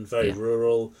England, very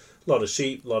rural, a lot of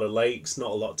sheep, a lot of lakes,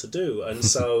 not a lot to do. And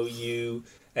so you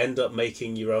end up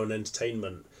making your own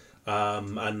entertainment.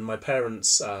 And my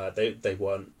parents, they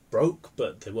weren't broke,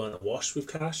 but they weren't awash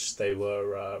with cash. They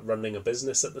were running a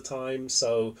business at the time.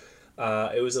 So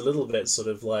it was a little bit sort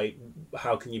of like,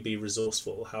 how can you be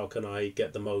resourceful? How can I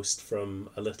get the most from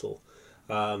a little?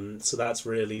 So that's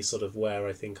really sort of where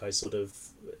I think I sort of...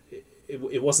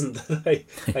 It wasn't that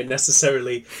I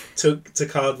necessarily took to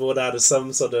cardboard out of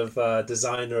some sort of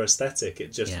designer aesthetic.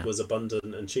 It just was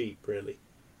abundant and cheap, really.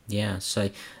 Yeah, so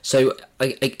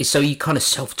you kind of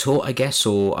self-taught, I guess,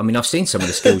 or... I mean, I've seen some of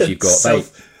the skills you've got.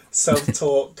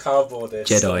 Self-taught cardboardist.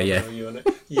 Jedi,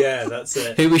 yeah. Yeah, that's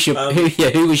it. Who was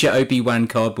your Obi-Wan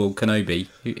cardboard Kenobi?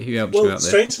 Who helped you out there? Well,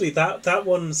 strangely, that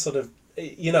one sort of...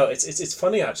 it's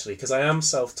funny actually, because I am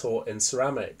self-taught in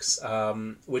ceramics,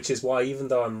 which is why even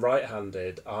though I'm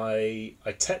right-handed, I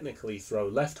technically throw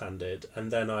left-handed,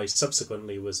 and then I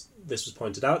subsequently this was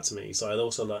pointed out to me, so I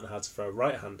also learned how to throw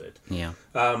right-handed. Yeah.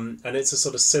 And it's a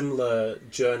sort of similar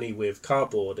journey with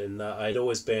cardboard in that I'd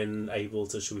always been able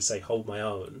to, shall we say, hold my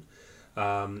own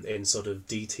in sort of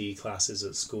DT classes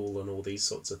at school and all these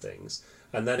sorts of things.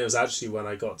 And then it was actually when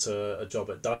I got to a job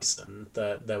at Dyson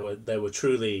that there were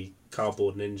truly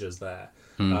cardboard ninjas there.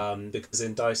 Because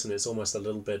in Dyson it's almost a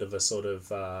little bit of a sort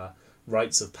of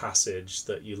rites of passage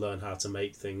that you learn how to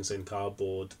make things in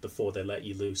cardboard before they let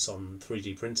you loose on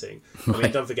 3D printing. I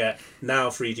mean, don't forget, now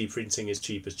 3D printing is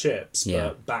cheap as chips,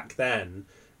 but back then,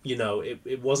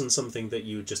 it wasn't something that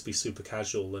you would just be super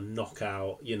casual and knock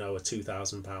out, a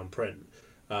 £2,000 print,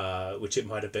 which it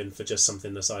might have been for just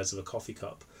something the size of a coffee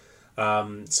cup.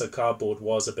 So cardboard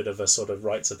was a bit of a sort of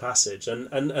rites of passage,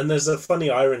 and there's a funny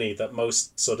irony that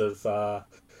most sort of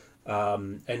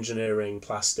engineering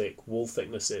plastic wall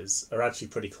thicknesses are actually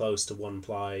pretty close to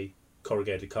 1-ply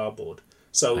corrugated cardboard.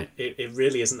 So it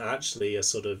really isn't actually a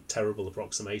sort of terrible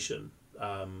approximation.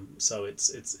 So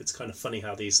it's kind of funny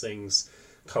how these things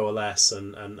coalesce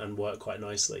and work quite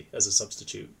nicely as a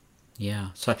substitute. Yeah,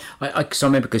 so I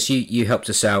remember because you helped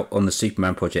us out on the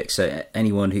Superman project. So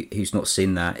anyone who's not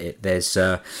seen that, there's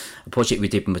a project we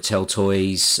did with Mattel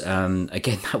Toys.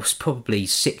 Again, that was probably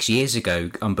 6 years ago.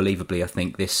 Unbelievably, I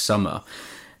think this summer.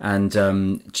 And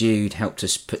Jude helped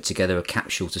us put together a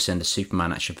capsule to send a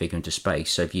Superman action figure into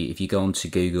space. So if you go onto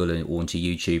Google or onto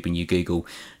YouTube and you Google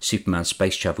Superman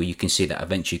space travel, you can see that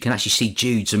eventually. You can actually see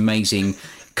Jude's amazing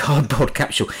cardboard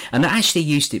capsule. And that actually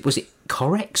used it, was it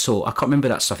Corex or I can't remember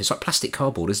that stuff. It's like plastic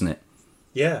cardboard, isn't it?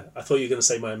 Yeah, I thought you were going to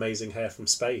say my amazing hair from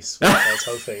space. I was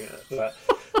hoping. But,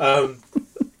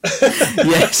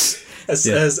 Yes.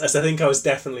 As I think I was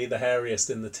definitely the hairiest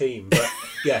in the team, but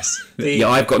yes. Yeah,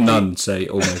 I've got none, so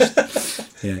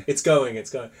almost. Yeah. It's going.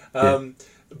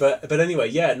 But anyway,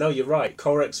 yeah, no, you're right.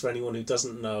 Corex, for anyone who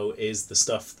doesn't know, is the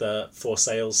stuff that for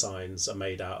sale signs are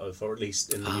made out of, or at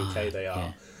least in the UK they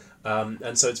are. Yeah.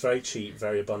 And so it's very cheap,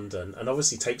 very abundant, and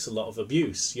obviously takes a lot of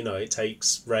abuse. You know, it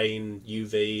takes rain,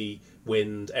 UV,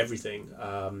 wind, everything.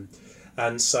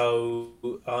 And so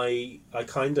I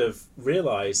kind of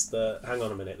realised that, hang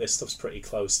on a minute, this stuff's pretty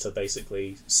close to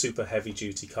basically super heavy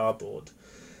duty cardboard.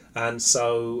 And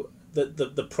so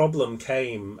the problem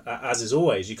came, as is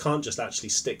always, you can't just actually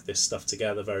stick this stuff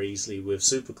together very easily with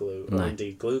super glue or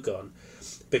indeed glue gun,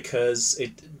 because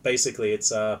it's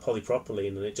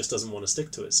polypropylene and it just doesn't want to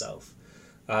stick to itself.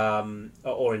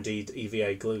 Or indeed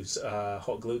EVA glues,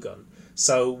 hot glue gun.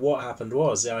 So what happened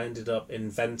was I ended up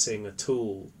inventing a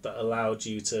tool that allowed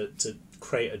you to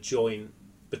create a joint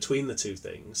between the two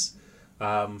things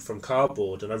from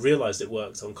cardboard, and I realised it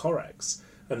worked on Corex.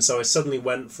 And so I suddenly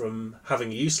went from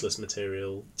having a useless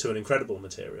material to an incredible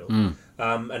material.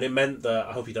 And it meant that,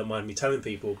 I hope you don't mind me telling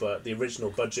people, but the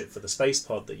original budget for the space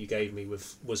pod that you gave me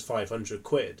was 500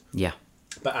 quid. Yeah.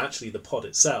 But actually the pod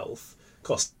itself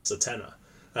costs a tenner.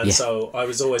 And so I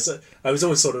was always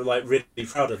sort of like really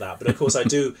proud of that. But of course, I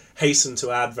do hasten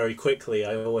to add very quickly.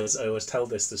 I always tell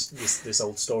this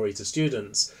old story to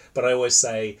students. But I always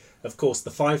say, of course,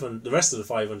 the rest of the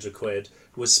 500 quid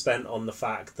was spent on the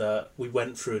fact that we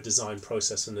went through a design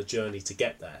process and a journey to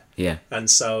get there. Yeah. And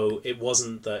so it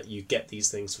wasn't that you get these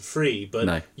things for free,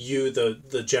 but you,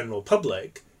 the general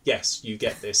public. Yes, you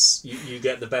get this. You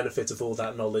get the benefit of all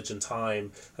that knowledge and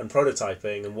time and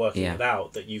prototyping and working it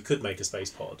out that you could make a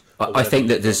space pod. I think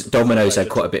that Domino's had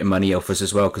quite a bit of money off us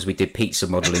as well, because we did pizza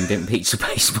modelling, didn't pizza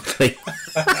base modelling.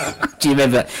 Do you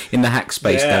remember in the hack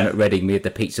space down at Reading, we had the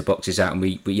pizza boxes out, and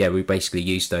we basically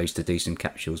used those to do some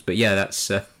capsules. But yeah, that's.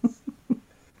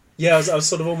 Yeah, I was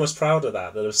sort of almost proud of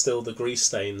that. There are still the grease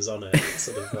stains on it,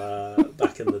 sort of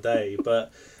back in the day.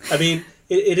 But I mean,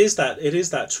 it is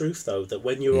that truth though, that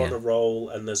when you're on a roll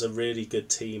and there's a really good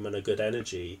team and a good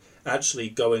energy, actually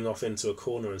going off into a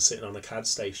corner and sitting on a CAD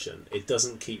station, it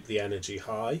doesn't keep the energy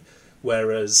high.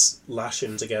 Whereas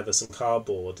lashing together some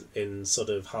cardboard in sort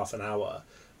of half an hour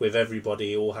with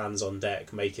everybody all hands on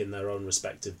deck making their own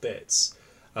respective bits.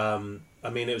 I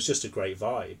mean, it was just a great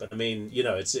vibe. I mean, you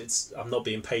know, it's I'm not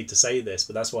being paid to say this,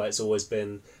 but that's why it's always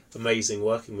been amazing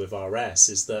working with RS,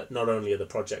 is that not only are the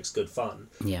projects good fun,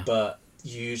 but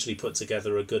you usually put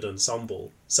together a good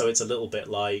ensemble. So it's a little bit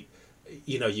like,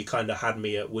 you know, you kind of had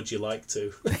me at would you like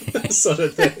to sort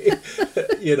of thing.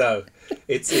 You know,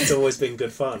 it's always been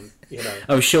good fun, you know.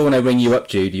 I'm sure when I ring you up,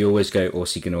 Jude, you always go,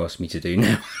 what's he going to ask me to do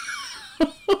now?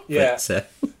 Yeah. But,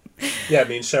 yeah, I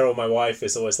mean, Cheryl, my wife,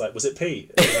 is always like, was it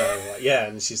Pete? You know, like, yeah,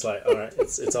 and she's like, all right,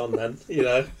 it's on then, you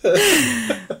know.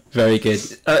 Very good.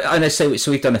 I know, so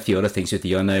we've done a few other things with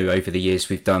you. I know over the years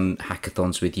we've done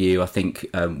hackathons with you. I think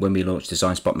when we launched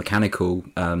Design Spot Mechanical,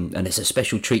 and it's a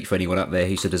special treat for anyone up there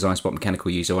who's a Design Spot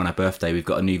Mechanical user, on our birthday, we've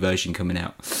got a new version coming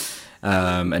out.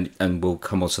 And we'll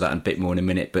come on to that a bit more in a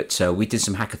minute. But we did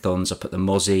some hackathons up at the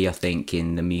Mozzie, I think,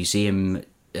 in the Museum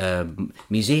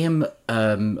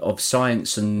of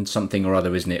Science and something or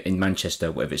other, isn't it, in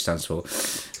Manchester, whatever it stands for.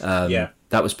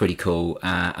 That was pretty cool,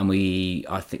 and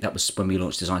I think that was when we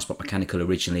launched Design Spot Mechanical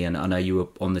originally, and I know you were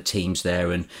on the teams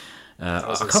there, and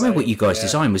I can't remember what you guys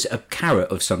designed. Was it a carrot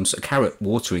of some sort of carrot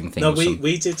watering thing? No,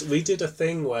 we did a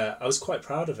thing where I was quite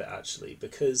proud of it actually,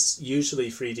 because usually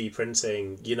 3D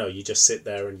printing, you know, you just sit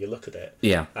there and you look at it,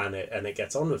 and it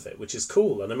gets on with it, which is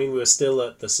cool. And I mean, we were still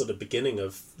at the sort of beginning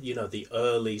of, you know, the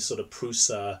early sort of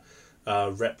Prusa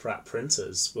RepRap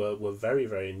printers were very,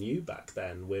 very new back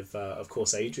then, with of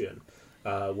course Adrian,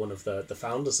 one of the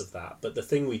founders of that. But the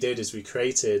thing we did is we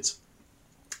created.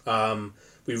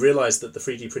 We realised that the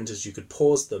 3D printers, you could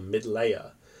pause them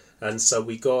mid-layer. And so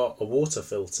we got a water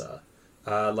filter,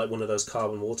 like one of those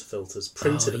carbon water filters,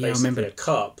 printed basically a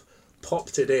cup,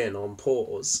 popped it in on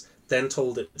pause, then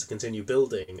told it to continue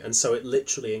building. And so it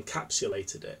literally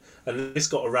encapsulated it. And this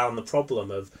got around the problem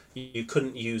of you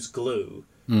couldn't use glue,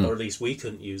 or at least we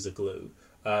couldn't use a glue,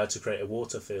 to create a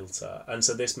water filter. And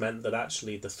so this meant that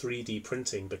actually the 3D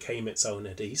printing became its own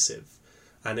adhesive.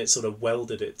 And it sort of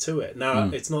welded it to it. Now,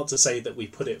 it's not to say that we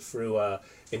put it through a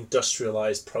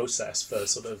industrialised process for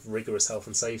sort of rigorous health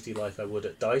and safety like I would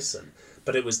at Dyson,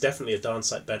 but it was definitely a darn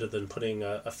sight better than putting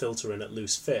a filter in at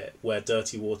loose fit, where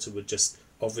dirty water would just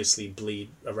obviously bleed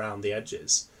around the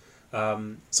edges.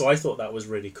 So I thought that was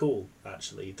really cool,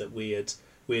 actually, that we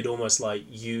had almost like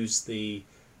used a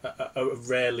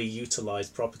rarely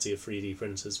utilised property of 3D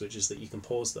printers, which is that you can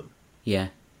pause them. Yeah,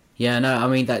 Yeah, no, I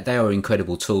mean that they are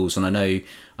incredible tools, and I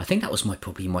think that was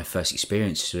probably my first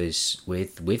experience was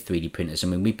with 3D printers. I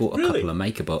mean, we bought a couple of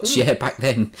MakerBots, yeah, back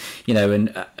then,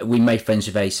 and we made friends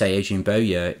with Adrian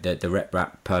Bowyer, the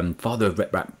RepRap father of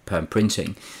RepRap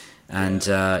printing, and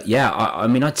I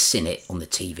mean I'd seen it on the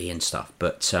TV and stuff,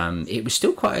 but it was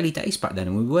still quite early days back then,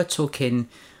 and we were talking,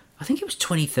 I think it was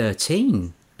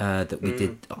 2013. That we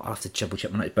did. I'll have to double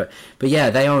check my notes, but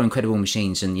yeah, they are incredible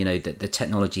machines, and the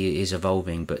technology is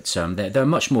evolving, but they're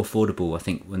much more affordable, I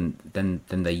think,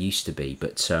 than they used to be.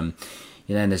 But and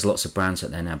there's lots of brands out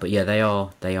there now. But yeah, they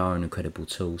are an incredible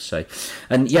tool. So,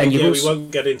 and we won't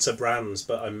get into brands,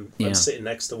 but I'm sitting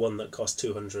next to one that costs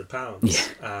 £200.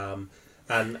 Yeah.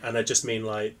 And I just mean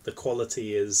like the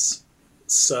quality is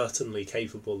certainly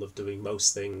capable of doing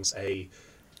most things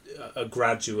a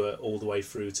graduate all the way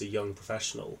through to young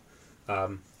professional. I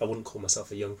wouldn't call myself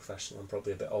a young professional, I'm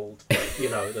probably a bit old,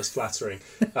 but that's flattering.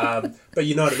 But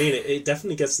you know what I mean, it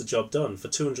definitely gets the job done. For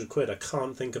 £200, I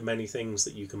can't think of many things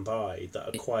that you can buy that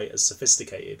are quite as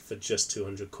sophisticated for just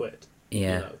 £200.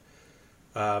 Yeah.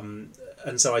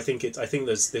 And so I think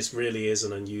this really is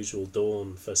an unusual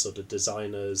dawn for sort of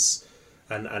designers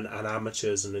and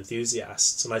amateurs and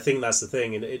enthusiasts, and I think that's the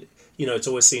thing, and it's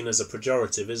always seen as a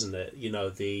pejorative, isn't it?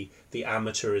 The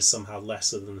amateur is somehow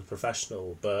lesser than the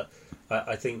professional, but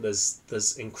I think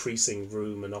there's increasing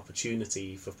room and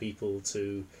opportunity for people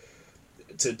to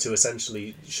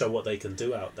essentially show what they can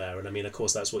do out there, and I mean, of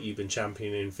course, that's what you've been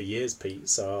championing for years, Pete.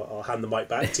 So I'll hand the mic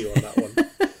back to you on that one,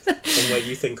 and where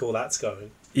you think all that's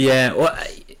going. Yeah, well,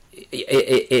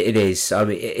 it is. I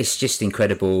mean, it's just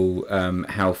incredible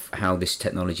how this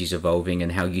technology is evolving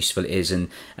and how useful it is, and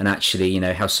actually,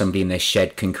 how somebody in their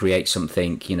shed can create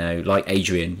something, like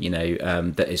Adrian,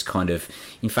 that is kind of,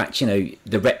 in fact, the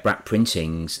RepRap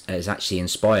printings has actually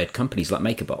inspired companies like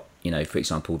MakerBot. For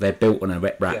example, they're built on a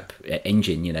RepRap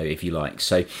engine, if you like.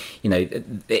 So,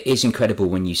 it is incredible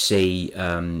when you see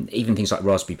even things like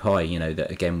Raspberry Pi,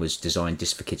 that again was designed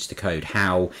just for kids to code,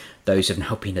 how those have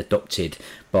now been adopted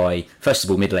by, first of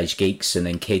all, middle-aged geeks, and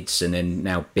then kids, and then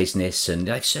now business. And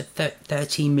like I said,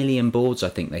 30 million boards, I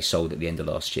think they sold at the end of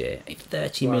last year.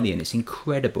 30 million, it's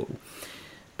incredible.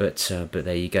 But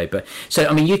there you go. But so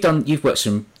I mean, you've worked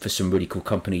for some really cool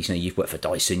companies. You've worked for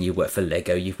Dyson, you've worked for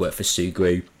Lego, you've worked for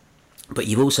Sugru. But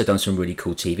you've also done some really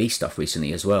cool TV stuff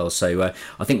recently as well. So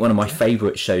I think one of my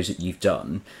favourite shows that you've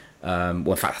done,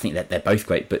 well, in fact, I think that they're both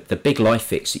great, but the Big Life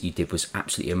Fix that you did was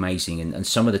absolutely amazing. And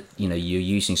some of the, you're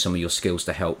using some of your skills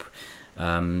to help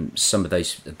some of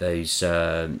those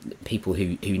people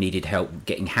who needed help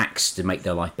getting hacks to make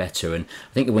their life better. And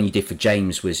I think the one you did for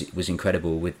James was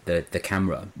incredible with the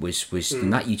camera,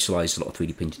 and that utilised a lot of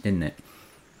 3D printing, didn't it?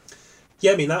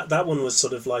 Yeah, I mean, that one was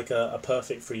sort of like a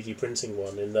perfect 3D printing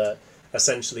one, in that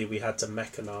essentially we had to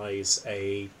mechanize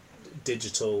a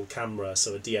digital camera,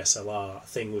 so a DSLR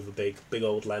thing with a big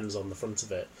old lens on the front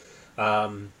of it,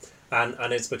 and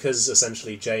it's because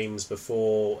essentially James,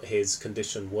 before his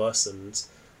condition worsened,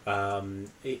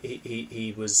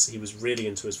 he was really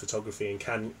into his photography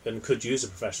and could use a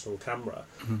professional camera,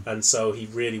 and so he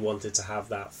really wanted to have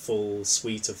that full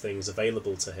suite of things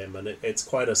available to him, and it's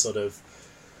quite a sort of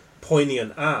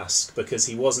poignant ask, because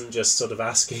he wasn't just sort of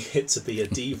asking it to be a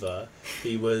diva,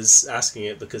 he was asking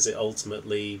it because it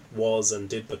ultimately was and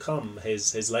did become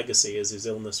his legacy, as his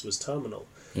illness was terminal.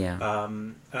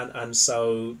 And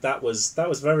so that was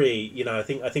very, I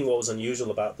think what was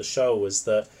unusual about the show was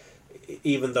that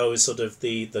even though sort of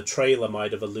the trailer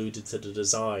might have alluded to the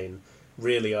design,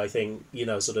 really I think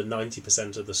sort of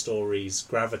 90% of the story's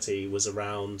gravity was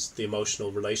around the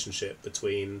emotional relationship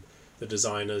between the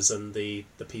designers and the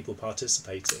people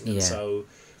participating. And so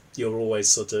you're always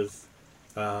sort of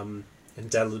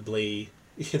indelibly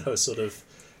sort of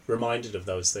reminded of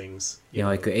those things.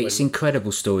 I agree. It's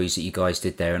incredible stories that you guys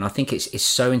did there, and I think it's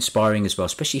so inspiring as well,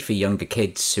 especially for younger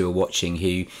kids who are watching,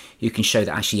 who can show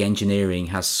that actually engineering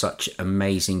has such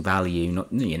amazing value,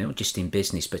 not just in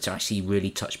business, but to actually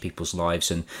really touch people's lives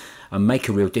and make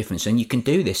a real difference. And you can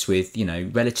do this with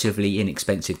relatively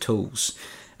inexpensive tools.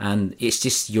 And it's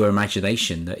just your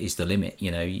imagination that is the limit.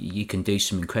 You can do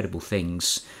some incredible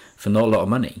things for not a lot of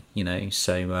money.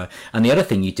 So and the other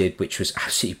thing you did, which was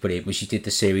absolutely brilliant, was you did the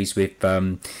series with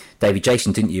David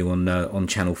Jason, didn't you, on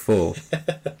Channel 4?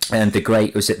 And the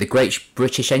Great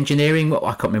British Engineering? I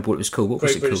can't remember what it was called. What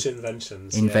was it called? Great British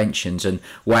Inventions. Inventions. And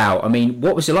wow, I mean,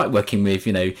 what was it like working with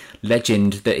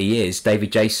legend that he is,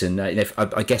 David Jason?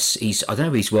 I guess he's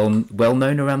well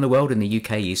known around the world. In the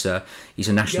UK, he's a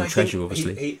national treasure,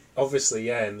 obviously. He obviously,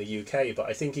 in the UK, but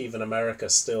I think even America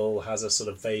still has a sort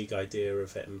of vague idea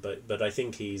of him. But I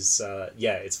think he's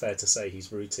it's fair to say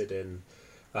he's rooted in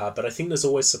But I think there's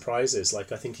always surprises.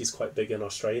 Like I think he's quite big in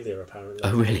Australia apparently.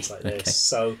 Oh really? Like this.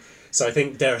 So I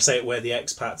think, dare I say it, where the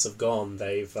expats have gone,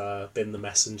 they've been the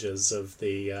messengers of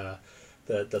the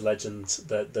legend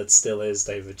that still is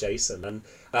David Jason. And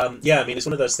I mean, it's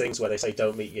one of those things where they say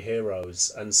don't meet your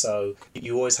heroes, and so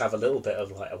you always have a little bit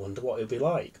of like, I wonder what it'd be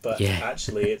like. But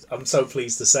actually, I'm so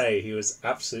pleased to say he was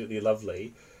absolutely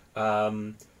lovely.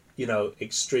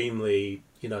 Extremely,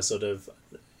 sort of,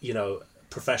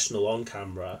 professional on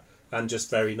camera, and just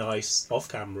very nice off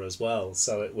camera as well.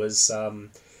 So it was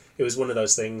one of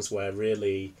those things where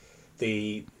really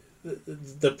the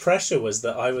pressure was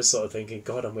that I was sort of thinking,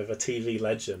 God, I'm with a TV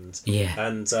legend. Yeah.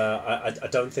 And I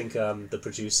don't think the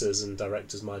producers and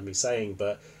directors mind me saying,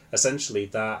 but essentially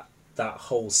that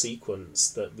whole sequence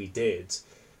that we did,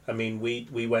 I mean,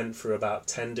 we went through about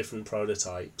 10 different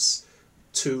prototypes,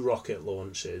 2 rocket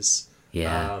launches.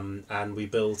 Yeah. And we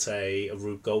built a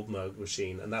Rube Goldberg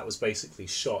machine, and that was basically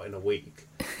shot in a week.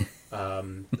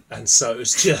 And so it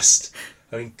was just,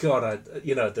 I mean, God,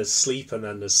 there's sleep and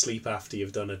then there's sleep after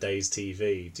you've done a day's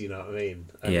TV. Do you know what I mean?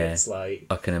 And it's like,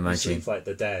 I can imagine. You sleep like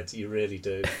the dead. You really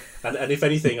do. And if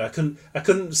anything, I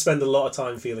couldn't spend a lot of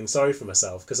time feeling sorry for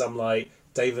myself, because I'm like,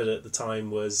 David at the time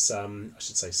was, I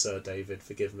should say Sir David,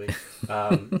 forgive me,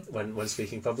 when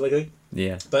speaking publicly.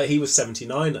 Yeah. But he was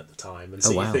 79 at the time, and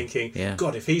so you're thinking, yeah.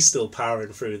 God, if he's still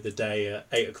powering through the day at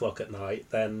 8 o'clock at night,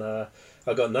 then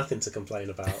I've got nothing to complain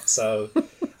about. So,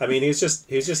 I mean, he was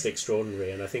just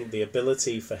extraordinary, and I think the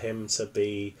ability for him to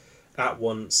be at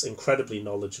once incredibly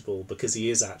knowledgeable, because he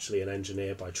is actually an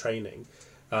engineer by training,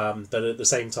 but at the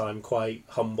same time quite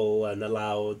humble and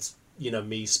allowed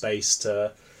me space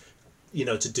to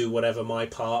do whatever my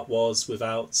part was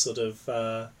without sort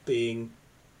of being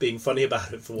funny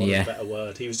about it, for want of a better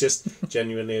word. He was just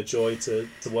genuinely a joy to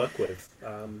work with.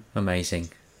 Amazing.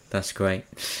 That's great.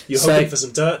 You're hoping for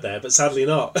some dirt there, but sadly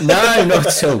not. No, not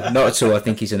at all. Not at all. I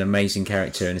think he's an amazing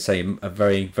character, and a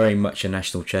very, very much a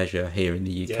national treasure here in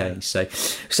the UK. Yeah.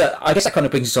 So I guess that kind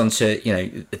of brings us on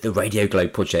to the Radio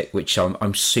Globe project, which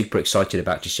I'm super excited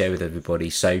about to share with everybody.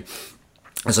 So,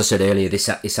 as I said earlier, it's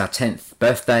our 10th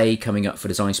birthday coming up for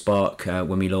Design Spark,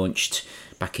 when we launched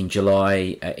back in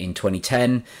July in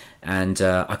 2010. And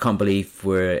I can't believe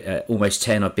we're almost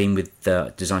 10. I've been with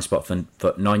Design Spark for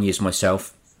 9 years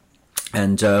myself.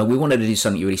 And we wanted to do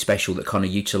something really special that kind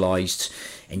of utilised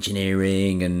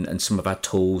engineering and some of our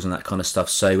tools and that kind of stuff.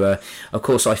 So, of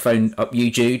course, I phoned up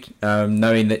you, Jude,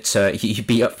 knowing that you'd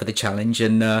be up for the challenge.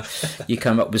 And you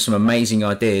come up with some amazing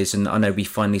ideas. And I know we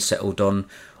finally settled on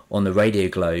the Radio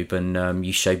Globe, and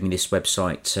you showed me this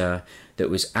website that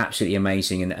was absolutely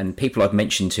amazing, and people I've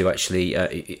mentioned to, actually,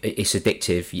 it's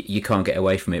addictive. You can't get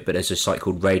away from it. But there's a site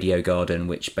called Radio Garden,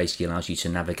 which basically allows you to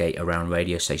navigate around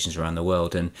radio stations around the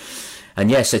world. And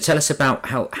yeah, so tell us about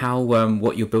how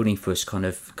what you're building for us kind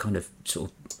of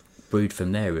sort of brewed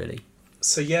from there, really.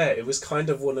 So yeah, it was kind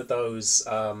of one of those.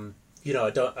 I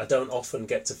don't often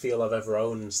get to feel I've ever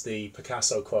owned the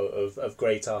Picasso quote of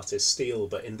great artists steal,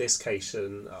 but in this case,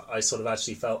 I sort of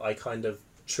actually felt I kind of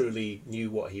truly knew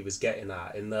what he was getting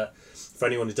at. In that, for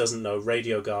anyone who doesn't know,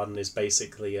 Radio Garden is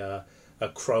basically a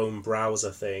Chrome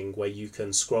browser thing where you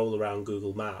can scroll around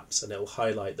Google Maps and it'll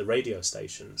highlight the radio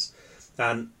stations.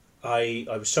 And I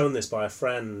was shown this by a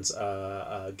friend,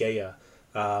 Gaia.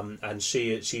 And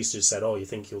she just said, "Oh, you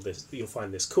think you'll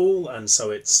find this cool?" And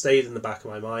so it stayed in the back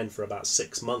of my mind for about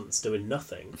 6 months, doing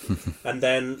nothing. And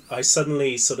then I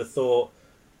suddenly sort of thought,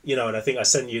 and I think I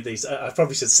sent you these. I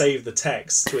probably should save the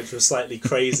text, which was slightly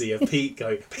crazy, of Pete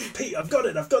going, "Pete, I've got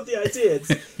the idea."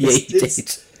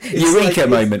 It's Eureka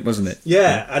moment, wasn't it?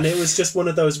 Yeah, and it was just one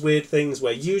of those weird things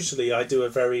where usually I do a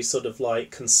very sort of like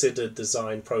considered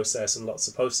design process and lots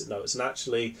of post-it notes, and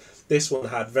actually this one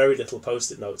had very little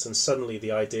post-it notes, and suddenly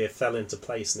the idea fell into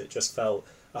place, and it just felt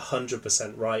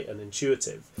 100% right and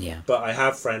intuitive. Yeah. But I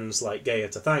have friends like Gaia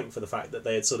to thank for the fact that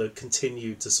they had sort of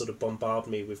continued to sort of bombard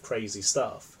me with crazy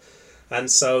stuff.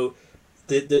 And so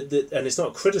and it's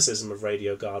not criticism of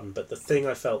Radio Garden, but the thing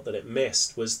I felt that it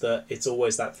missed was that it's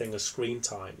always that thing of screen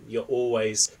time. You're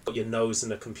always got your nose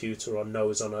in a computer or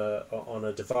nose on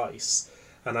a device.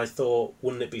 And I thought,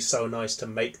 wouldn't it be so nice to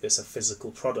make this a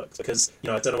physical product? Because,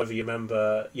 I don't know whether you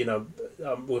remember,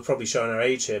 we're probably showing our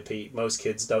age here, Pete. Most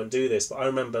kids don't do this. But I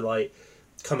remember, like,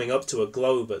 coming up to a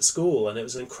globe at school, and it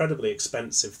was an incredibly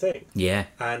expensive thing. Yeah.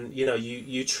 And,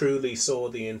 you truly saw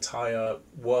the entire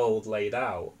world laid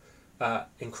out,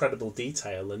 incredible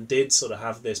detail, and did sort of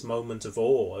have this moment of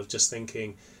awe of just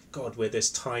thinking, God, we're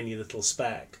this tiny little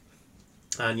speck.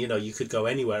 And, you could go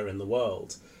anywhere in the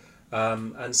world.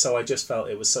 And so I just felt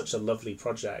it was such a lovely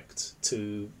project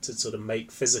to sort of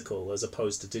make physical as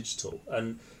opposed to digital.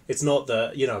 And it's not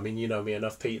that, you know, I mean, you know me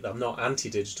enough, Pete, I'm not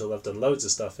anti-digital. I've done loads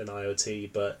of stuff in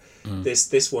IoT, but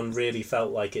this one really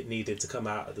felt like it needed to come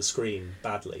out of the screen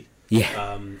badly.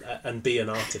 Yeah. And be an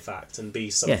artifact and be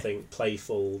something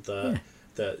playful that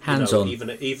hands-on. You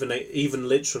know, even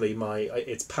literally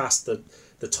it's past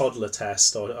the toddler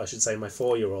test, or I should say my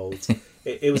 4-year-old.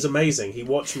 It was amazing. He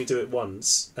watched me do it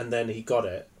once, and then he got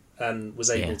it and was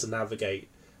able to navigate,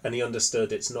 and he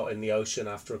understood it's not in the ocean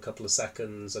after a couple of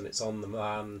seconds and it's on the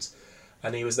land,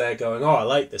 and he was there going, oh, I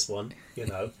like this one, you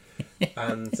know.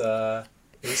 And it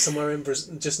was somewhere in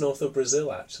just north of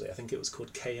Brazil, actually. I think it was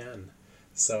called Cayenne.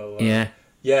 So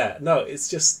it's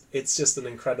just an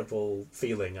incredible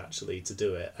feeling, actually, to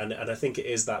do it. And I think it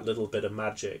is that little bit of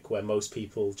magic where most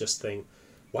people just think,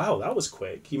 wow, that was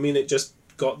quick. You mean it just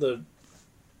got the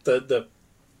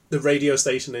radio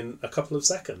station in a couple of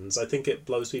seconds? I think it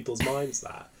blows people's minds,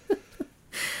 that.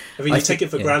 I mean, you take it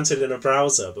for granted in a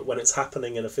browser, but when it's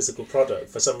happening in a physical product,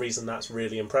 for some reason, that's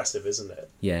really impressive, isn't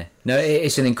it? Yeah. No,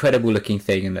 it's an incredible looking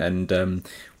thing, and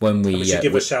when we should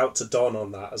give a shout to Don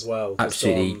on that as well.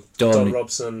 Absolutely, Don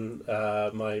Robson,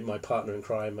 my partner in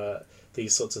crime,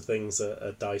 these sorts of things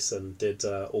at Dyson, did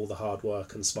all the hard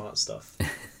work and smart stuff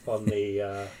on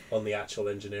the actual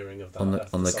engineering of that,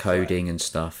 on the coding and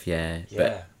stuff. Yeah.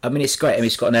 But I mean, it's great. I mean,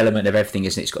 it's got an element of everything,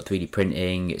 isn't it? It's got 3D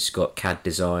printing, it's got CAD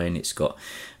design, it's got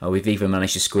we've even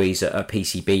managed to squeeze a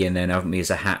PCB in there, haven't we,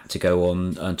 as a hat to go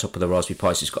on top of the Raspberry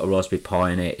Pi. So it's got a Raspberry Pi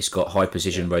in it, it's got high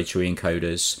precision rotary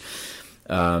encoders,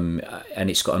 and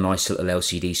it's got a nice little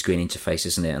LCD screen interface,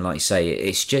 isn't it? And like you say,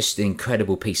 it's just an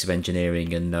incredible piece of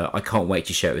engineering, and I can't wait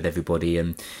to share it with everybody.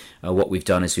 And what we've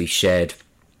done is we've shared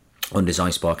on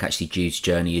Design Spark, actually, Jude's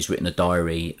journey. He's written a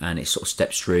diary, and it sort of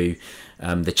steps through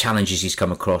the challenges he's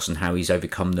come across and how he's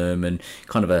overcome them, and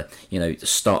kind of a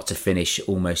start to finish,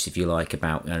 almost, if you like,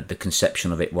 about the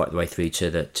conception of it right the way through to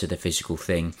the physical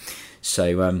thing.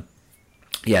 So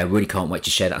I really can't wait to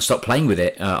share that and start playing with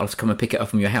it. I'll have to come and pick it up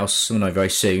from your house very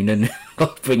soon, and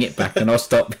I'll bring it back, and I'll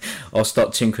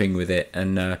start tinkering with it.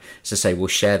 And as I say, we'll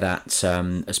share that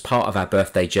as part of our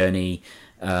birthday journey.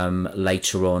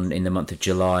 Later on in the month of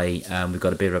July, we've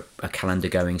got a bit of a calendar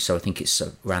going, so I think it's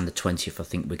around the 20th. I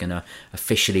think we're going to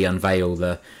officially unveil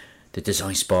the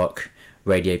Design Spark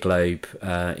Radio Globe,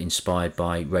 inspired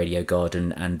by Radio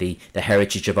Garden and the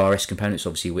heritage of RS Components,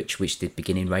 obviously, which did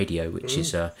begin in radio, which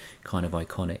is kind of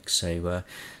iconic.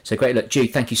 So great. Look,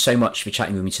 Jude, thank you so much for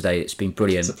chatting with me today. It's been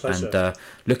brilliant, it's a pleasure. And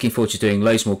looking forward to doing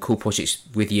loads more cool projects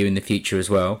with you in the future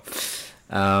as well.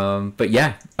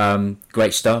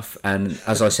 Great stuff. And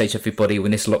as I say to everybody,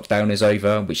 when this lockdown is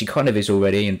over, which it kind of is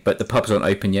already, but the pubs aren't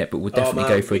open yet, but we'll definitely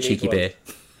go for a cheeky beer.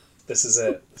 This is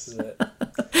it.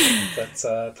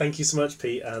 But thank you so much,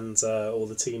 Pete, and all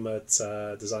the team at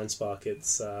Design Spark.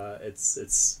 It's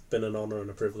been an honour and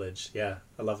a privilege. Yeah,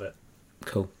 I love it.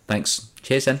 Cool. Thanks.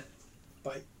 Cheers then.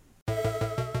 Bye.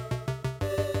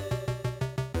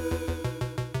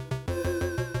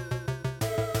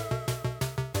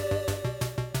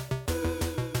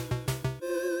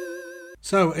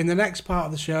 So in the next part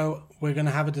of the show, we're going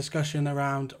to have a discussion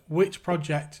around which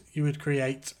project you would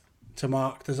create to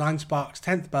mark Design Spark's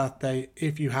 10th birthday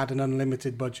if you had an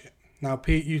unlimited budget. Now,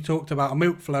 Pete, you talked about a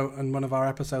milk float in one of our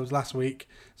episodes last week,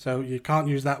 so you can't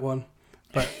use that one.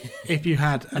 But if you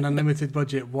had an unlimited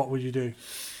budget, what would you do?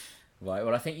 Right,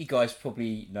 well, I think you guys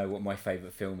probably know what my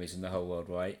favourite film is in the whole world,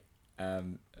 right?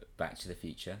 Back to the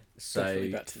Future. So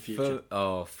definitely Back to the Future.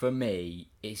 For me,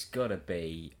 it's got to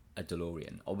be a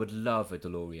DeLorean. I would love a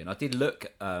DeLorean. I did look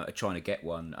at trying to get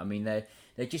one. I mean, they're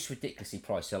just ridiculously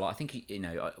priced. So, I think,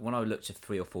 when I looked at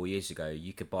 3 or 4 years ago,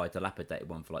 you could buy a dilapidated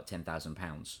one for like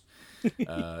 £10,000.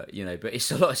 But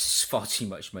it's far too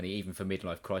much money, even for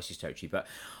midlife crisis territory. But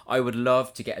I would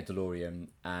love to get a DeLorean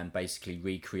and basically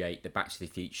recreate the Back to the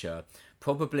Future,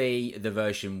 probably the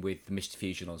version with Mr.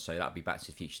 Fusion on. So that'd be Back to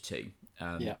the Future 2.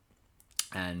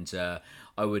 And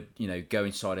I would, go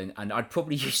inside and I'd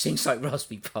probably use things like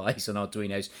Raspberry Pis and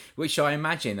Arduinos, which I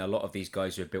imagine a lot of these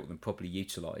guys who have built them probably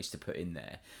utilise to put in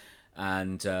there.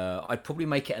 And I'd probably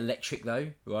make it electric though,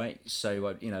 right? So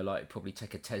I'd, probably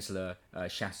take a Tesla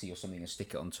chassis or something and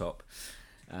stick it on top.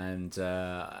 And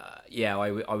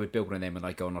I would build one of them and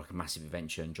I'd go on like a massive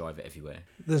adventure and drive it everywhere.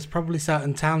 There's probably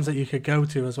certain towns that you could go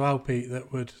to as well, Pete,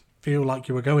 that would feel like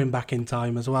you were going back in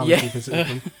time as well if you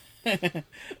visited them.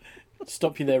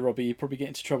 Stop you there, Robbie. You probably get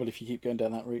into trouble if you keep going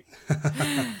down that route.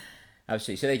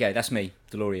 Absolutely. So there you go. That's me,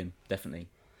 DeLorean, definitely.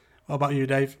 What about you,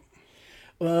 Dave?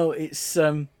 Well, it's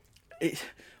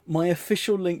my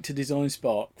official link to Design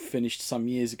Spark finished some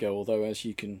years ago. Although, as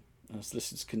you can as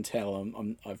listeners can tell,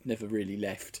 I've never really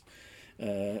left.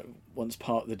 Once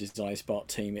part of the Design Spark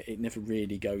team, it never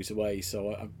really goes away.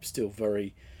 So I'm still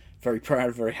very, very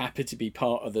proud, very happy to be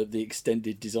part of the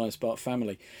extended Design Spark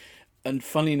family. And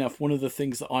funny enough, one of the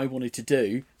things that I wanted to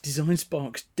do, Design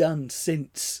Spark's done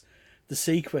since the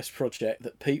Sequest project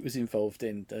that Pete was involved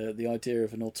in, the idea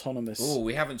of an autonomous... Oh,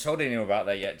 we haven't told anyone about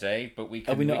that yet, Dave, but we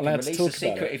can, Are we not allowed to talk release a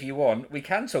secret about it? if you want. We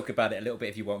can talk about it a little bit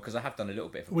if you want, because I have done a little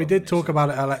bit of a We did talk about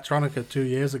it at Electronica 2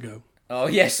 years ago. Oh,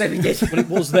 yes, so we did. Well, it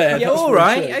was there. Yeah, all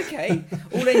right, okay.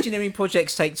 All engineering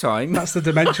projects take time. That's the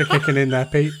dementia kicking in there,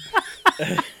 Pete.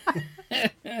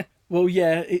 Well,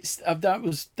 yeah, it's that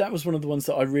was one of the ones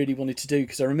that I really wanted to do,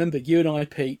 because I remember you and I,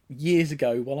 Pete, years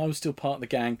ago while I was still part of the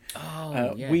gang,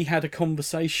 we had a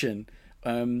conversation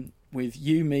with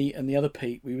you, me, and the other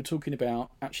Pete. We were talking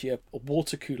about actually a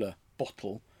water cooler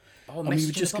bottle, and we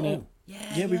were just gonna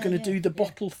we were gonna do the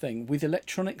bottle thing with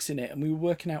electronics in it, and we were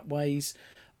working out ways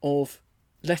of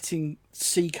letting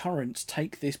C Currents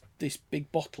take this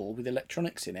big bottle with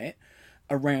electronics in it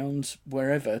around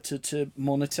wherever to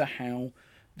monitor how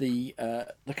the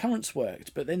currents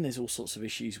worked. But then there's all sorts of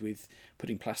issues with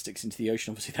putting plastics into the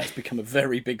ocean. Obviously that's become a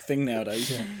very big thing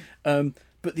nowadays.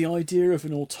 But the idea of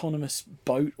an autonomous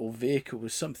boat or vehicle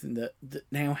was something that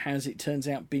now has, it turns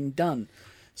out, been done.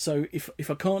 So if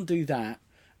I can't do that,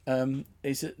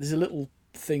 there's a little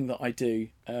thing that I do.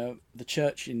 The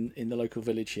church in the local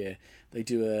village here, they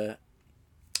do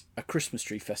a Christmas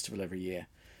tree festival every year.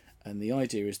 And the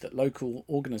idea is that local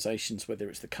organisations, whether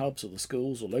it's the Cubs or the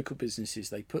schools or local businesses,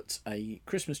 they put a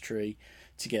Christmas tree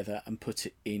together and put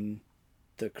it in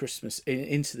the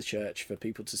into the church for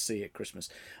people to see at Christmas.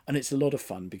 And it's a lot of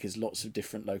fun because lots of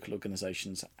different local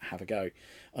organisations have a go.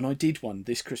 And I did one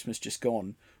this Christmas just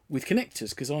gone with connectors,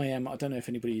 because I don't know if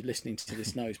anybody listening to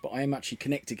this knows, but I am actually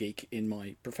connector geek in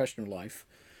my professional life.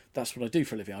 That's what I do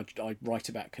for a living. I write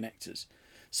about connectors.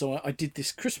 So I did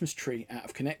this Christmas tree out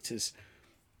of connectors.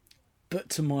 But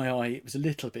to my eye, it was a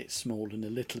little bit small and a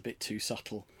little bit too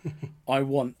subtle. I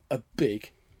want a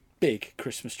big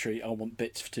Christmas tree. I want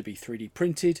bits to be 3D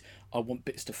printed. I want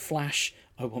bits to flash.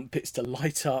 I want bits to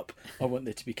light up. I want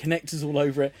there to be connectors all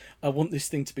over it. I want this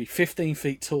thing to be 15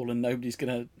 feet tall and nobody's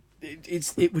going to...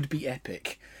 It would be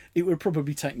epic. It would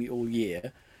probably take me all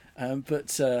year.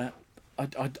 But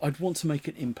I'd want to make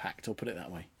an impact, I'll put it that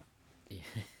way. Yeah.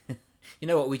 You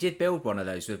know what? We did build one of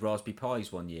those with Raspberry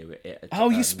Pis one year.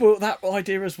 You spoilt that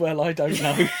idea as well. I don't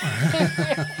know.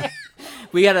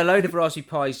 We had a load of Raspberry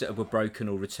Pis that were broken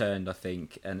or returned, I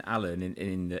think. And Alan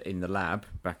in the lab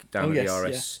back down at the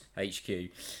RS HQ,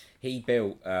 he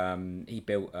built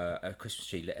a Christmas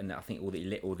tree, and I think all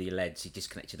the LEDs. He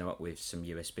disconnected them up with some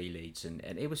USB leads, and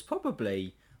it was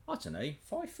probably, I don't know,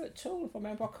 5 foot tall if I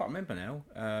remember. I can't remember now.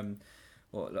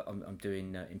 Look, I'm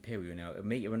doing Imperial now, 1.5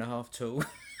 meters tall,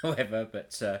 whatever.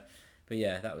 But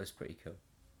yeah, that was pretty cool.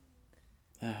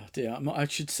 Oh dear, I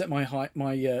should set my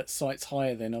sights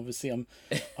higher then. Obviously, I'm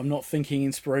not thinking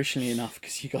inspirationally enough,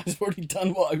 because you guys have already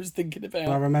done what I was thinking about.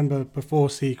 I remember before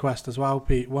Sequest as well,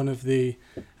 Pete. One of the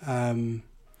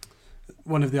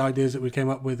ideas that we came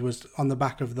up with was on the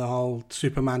back of the whole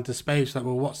Superman to space. Like,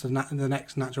 well, what's the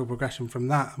next natural progression from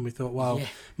that? And we thought,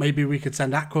 maybe we could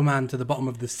send Aquaman to the bottom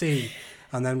of the sea.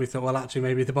 And then we thought, well, actually,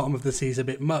 maybe the bottom of the sea is a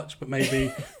bit much, but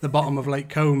maybe the bottom of Lake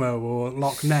Como or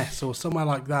Loch Ness or somewhere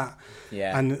like that.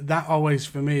 Yeah. And that always,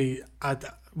 for me,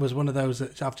 was one of those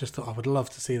that I've just thought I would love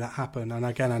to see that happen. And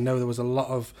again, I know there was a lot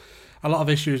of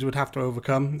issues we'd have to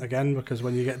overcome, again, because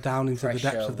when you get down into the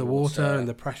depths of the water and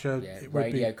the pressure, it would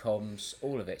radio comms,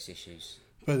 all of its issues.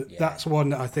 But that's one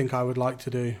that I think I would like to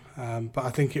do. But I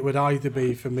think it would either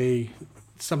be, for me,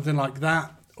 something like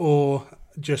that, or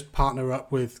just partner up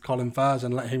with Colin Furs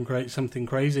and let him create something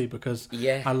crazy, because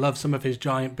I love some of his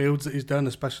giant builds that he's done,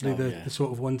 especially the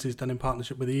sort of ones he's done in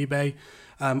partnership with eBay,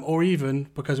 or even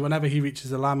because whenever he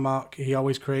reaches a landmark, he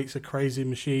always creates a crazy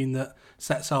machine that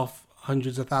sets off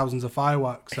hundreds of thousands of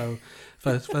fireworks. So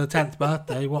for the 10th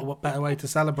birthday, what better way to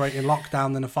celebrate in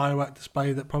lockdown than a firework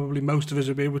display that probably most of us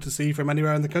would be able to see from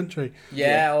anywhere in the country?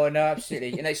 Oh no,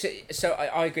 absolutely. You know, so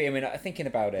I agree. I mean, thinking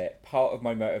about it, part of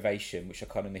my motivation, which I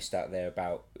kind of missed out there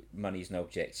about money is no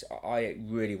object, I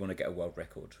really want to get a world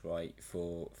record, right,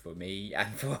 for me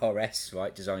and for RS,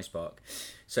 right, Design Spark.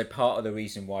 So part of the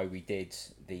reason why we did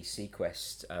the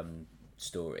Sequest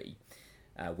story,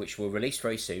 which will release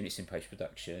very soon, it's in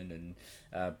post-production, and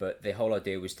but the whole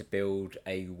idea was to build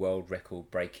a world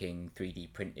record breaking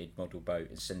 3D printed model boat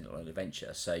and send it on an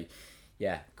adventure. So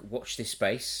watch this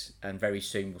space, and very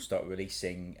soon we'll start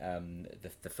releasing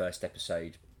the first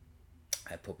episode,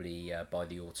 probably by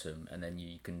the autumn, and then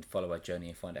you can follow our journey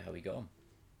and find out how we got on.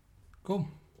 Cool.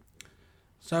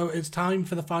 So it's time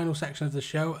for the final section of the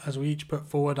show, as we each put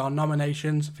forward our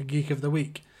nominations for Geek of the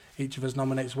Week. Each of us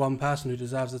nominates one person who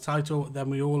deserves the title, then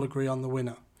we all agree on the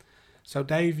winner. So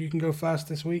Dave, you can go first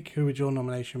this week. Who would your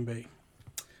nomination be?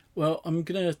 Well, I'm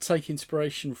going to take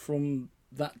inspiration from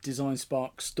that Design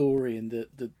Spark story and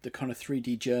the kind of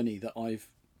 3D journey that I've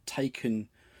taken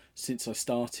since I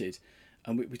started.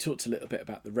 And we talked a little bit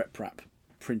about the RepRap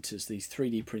printers, these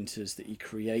 3D printers that you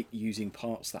create using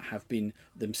parts that have been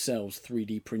themselves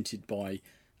 3D printed by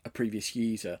a previous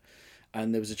user.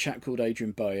 And there was a chap called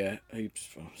Adrian Boyer, who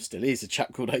still is a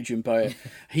chap called Adrian Boyer.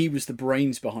 He was the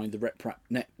brains behind the RepRap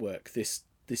network, this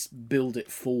build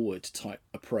it forward type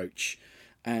approach.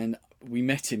 And we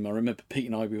met him. I remember Pete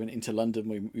and we went into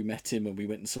London, we met him and we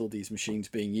went and saw these machines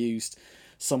being used.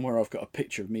 Somewhere I've got a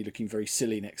picture of me looking very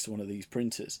silly next to one of these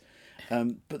printers.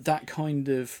 But that kind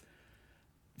of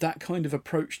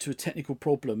approach to a technical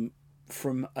problem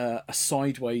from a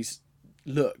sideways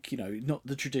look, not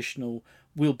the traditional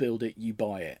we'll build it, you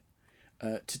buy it,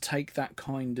 to take that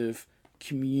kind of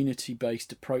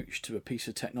community-based approach to a piece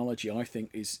of technology, I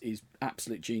think is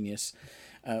absolute genius.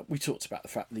 We talked about the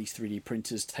fact that these 3D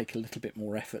printers take a little bit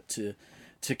more effort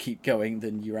to keep going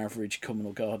than your average common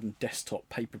or garden desktop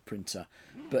paper printer,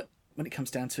 but when it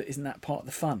comes down to it, isn't that part of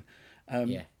the fun?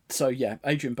 So yeah,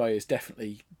 Adrian Boyer has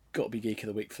definitely got to be Geek of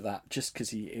the Week for that, just because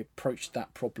he approached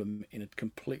that problem in a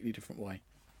completely different way.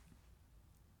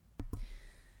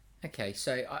 Okay,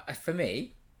 so for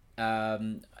me,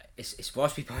 it's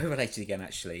Raspberry Pi related again,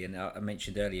 actually, and I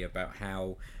mentioned earlier about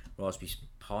how Raspberry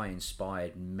Pi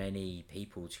inspired many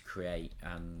people to create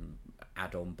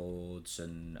add-on boards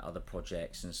and other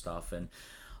projects and stuff, and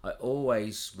I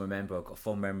always remember, I've got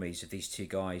fond memories of these two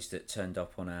guys that turned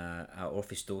up on our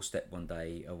office doorstep one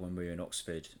day when we were in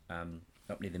Oxford,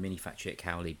 up near the Mini Factory at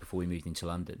Cowley before we moved into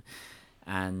London.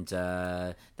 And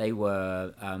they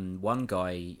were, one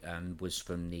guy was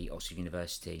from the Oxford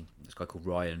University, this guy called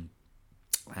Ryan,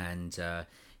 and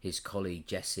his colleague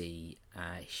Jesse,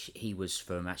 he was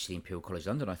from actually Imperial College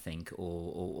London, I think,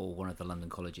 or one of the London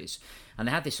colleges. And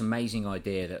they had this amazing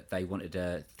idea that they wanted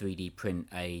to 3D print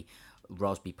a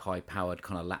Raspberry Pi powered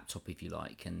kind of laptop, if you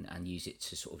like, and use it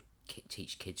to sort of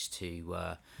teach kids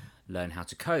to learn how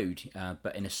to code,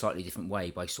 but in a slightly different way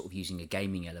by sort of using a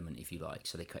gaming element, if you like.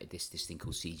 So they created this thing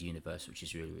called Seed Universe, which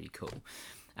is really, really cool.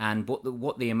 And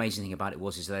what the amazing thing about it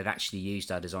was is they'd actually used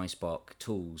our Design Spark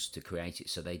tools to create it.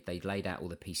 So they laid out all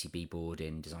the PCB board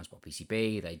in Design Spark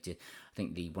PCB. They did, I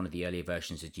think one of the earlier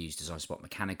versions had used Design Spark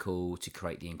Mechanical to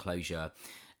create the enclosure,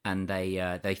 and they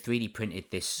 3D printed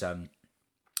this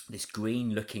this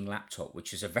green looking laptop,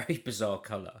 which is a very bizarre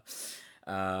color.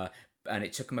 And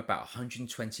it took them about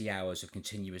 120 hours of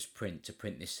continuous print to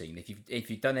print this thing. If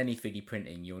you've done any 3D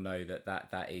printing, you'll know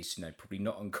that is probably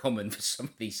not uncommon for some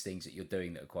of these things that you're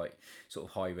doing that are quite sort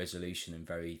of high resolution and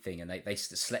very thing. And they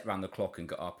slept around the clock and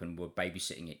got up and were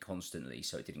babysitting it constantly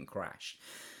so it didn't crash.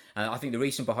 And I think the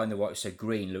reason behind the why it was so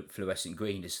green, fluorescent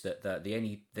green, is that the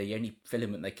only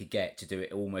filament they could get to do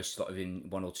it almost sort of in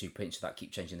one or two prints without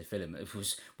keep changing the filament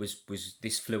was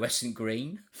this fluorescent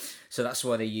green. So that's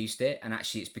why they used it, and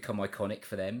actually it's become iconic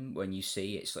for them. When you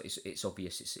see it, it's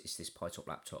obvious it's this Pi top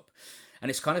laptop,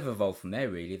 and it's kind of evolved from there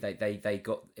really. They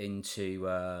got into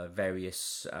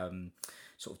various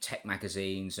sort of tech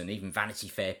magazines, and even Vanity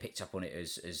Fair picked up on it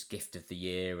as gift of the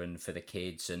year and for the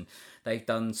kids, and they've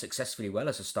done successfully well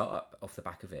as a startup off the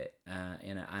back of it.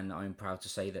 And I'm proud to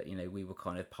say that we were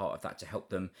kind of part of that to help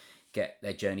them get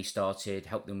their journey started,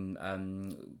 help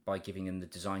them by giving them the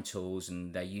design tools,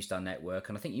 and they used our network.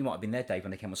 And I think you might have been there, Dave, when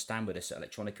they came on stand with us at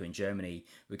Electronica in Germany.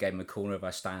 We gave them a corner of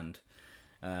our stand.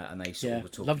 And they sort of were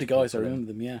talking. Lovely guys, I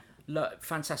remember them. Yeah,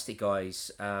 fantastic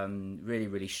guys, really,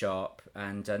 really sharp.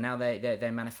 And now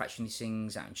they're manufacturing these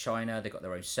things out in China. They've got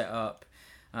their own setup.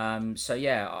 So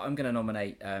yeah, I'm going to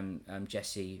nominate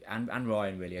Jesse and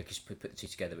Ryan. Really, I just put the two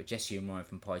together. But Jesse and Ryan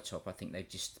from PiTop, I think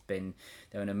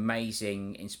they're an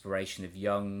amazing inspiration of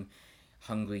young,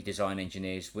 hungry design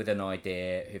engineers with an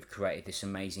idea who've created this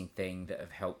amazing thing that have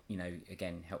helped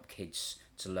help kids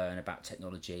to learn about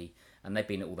technology. And they've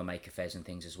been at all the maker fairs and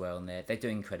things as well, and they're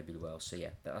doing incredibly well. So yeah,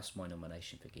 that's my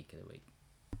nomination for Geek of the Week.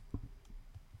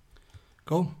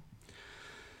 Cool.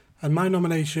 And my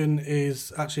nomination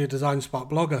is actually a Design Spark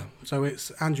blogger. So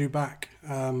it's Andrew Back,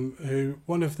 who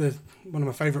one of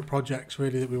my favourite projects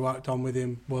really that we worked on with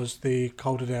him was the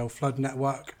Calderdale Flood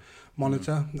Network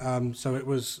monitor. So it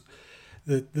was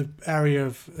the area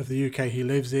of the UK he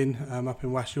lives in, up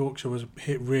in West Yorkshire, was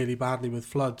hit really badly with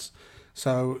floods.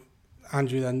 So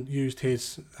Andrew then used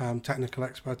his technical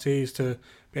expertise to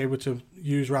be able to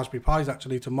use Raspberry Pis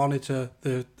actually to monitor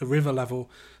the river level,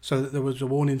 so that there was a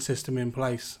warning system in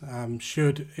place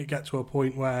should it get to a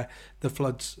point where the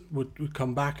floods would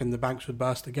come back and the banks would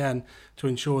burst again, to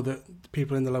ensure that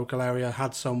people in the local area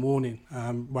had some warning,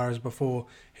 whereas before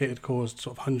it had caused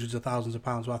sort of hundreds of thousands of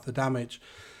pounds worth of damage.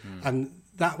 And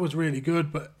that was really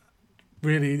good, but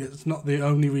really it's not the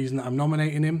only reason that I'm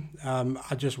nominating him.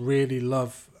 I just really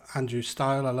love Andrew's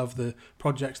style. I love the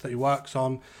projects that he works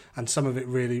on, and some of it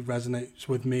really resonates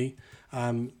with me.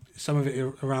 Some of it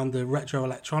around the retro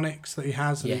electronics that he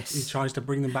has, and yes. he tries to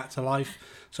bring them back to life.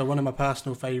 So one of my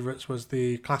personal favourites was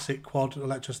the classic quad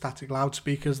electrostatic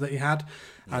loudspeakers that he had,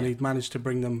 and he'd managed to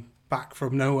bring them back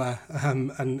from nowhere,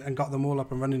 and got them all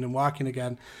up and running and working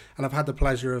again. And I've had the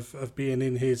pleasure of being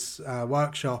in his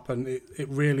workshop, and it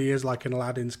really is like an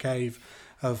Aladdin's cave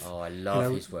of, I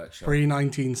love his workshop.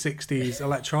 Pre-1960s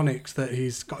electronics that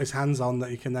he's got his hands on that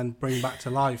he can then bring back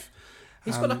to life.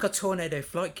 He's got like a Tornado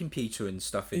flight computer and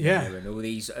stuff in there, and all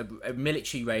these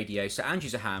military radios. So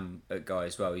Andrew's a ham guy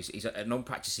as well. He's a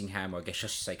non-practicing ham, I guess I should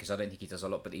say, because I don't think he does a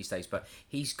lot but these days. But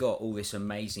he's got all this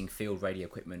amazing field radio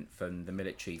equipment from the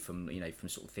military, from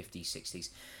sort of 50s, 60s,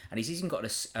 and he's even got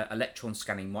an electron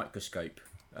scanning microscope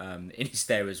in his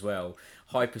there as well.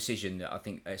 High precision. I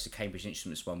think it's a Cambridge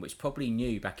Instruments one, which probably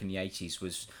new back in the 80s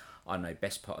was, I don't know,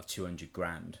 best part of 200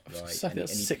 grand, right? So and he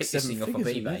picked 6-7 this thing off of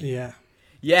figures, eBay. Yeah.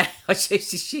 Yeah,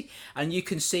 and you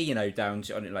can see, down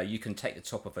to, on it, like you can take the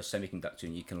top of a semiconductor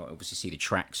and you can obviously see the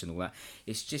tracks and all that.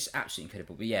 It's just absolutely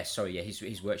incredible. But yeah,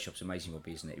 his workshop's amazing,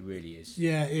 Robbie, isn't it? It really is.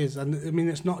 Yeah, it is. And I mean,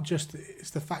 it's not just, it's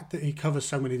the fact that he covers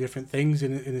so many different things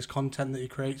in his content that he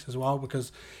creates as well,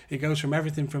 because it goes from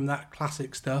everything from that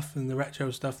classic stuff and the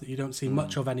retro stuff that you don't see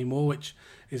much of anymore, which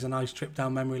is a nice trip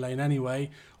down memory lane anyway,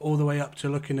 all the way up to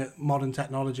looking at modern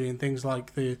technology and things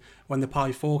like when the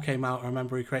Pi 4 came out. I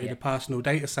remember he created a personal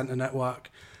data center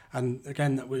network, and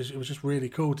again, it was just really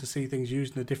cool to see things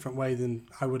used in a different way than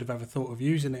I would have ever thought of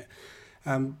using it.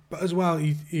 But as well,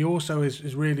 he also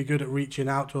is really good at reaching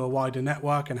out to a wider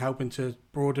network and helping to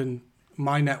broaden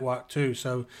my network too.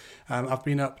 So I've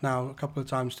been up now a couple of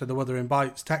times to the Wuthering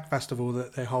Bytes Tech Festival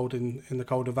that they hold in the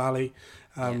Calder Valley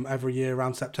every year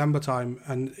around September time,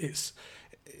 and it's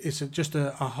just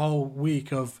a whole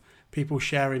week of people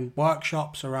sharing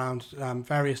workshops around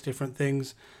various different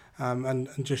things, and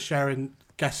just sharing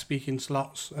guest speaking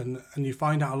slots, and you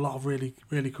find out a lot of really,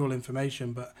 really cool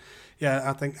information. But yeah,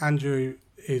 I think Andrew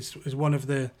is one of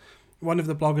the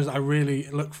bloggers that I really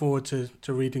look forward to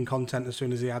reading content as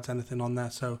soon as he adds anything on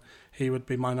there. So he would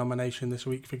be my nomination this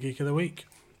week for Geek of the Week.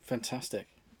 Fantastic.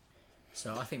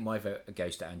 So I think my vote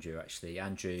goes to Andrew, actually.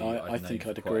 Andrew, I think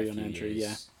I'd agree on Andrew,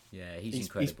 years. Yeah, he's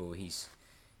incredible. He's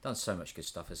done so much good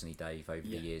stuff, hasn't he, Dave, over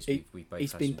the years. We've both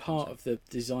he's been part of the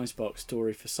Design Spark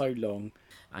story for so long.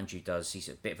 Andrew does. He's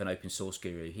a bit of an open source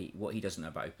guru. What he doesn't know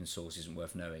about open source isn't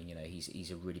worth knowing.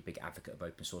 He's a really big advocate of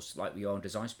open source, like we are on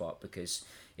Design Spark, because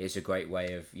it's a great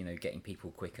way of getting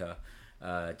people quicker,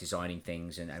 designing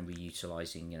things and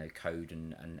reutilising code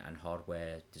and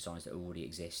hardware designs that already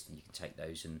exist, and you can take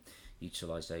those and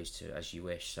utilise those to as you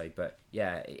wish. So, but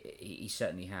yeah, he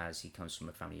certainly has. He comes from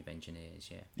a family of engineers.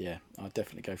 Yeah, I'd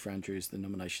definitely go for Andrew as the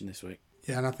nomination this week.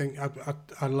 Yeah, and I think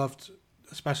I loved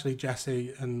especially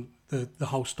Jesse and the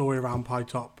whole story around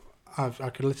PyTop. I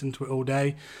could listen to it all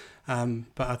day,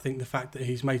 but I think the fact that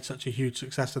he's made such a huge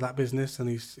success of that business, and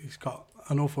he's got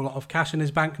an awful lot of cash in his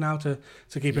bank now to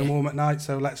keep him warm at night.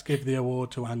 So let's give the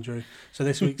award to Andrew. So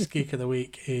this week's Geek of the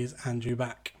Week is Andrew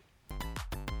Back.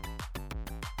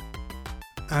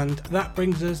 And that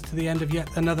brings us to the end of yet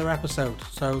another episode.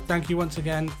 So thank you once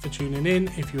again for tuning in.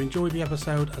 If you enjoyed the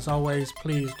episode, as always,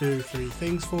 please do 3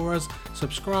 things for us.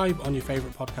 Subscribe on your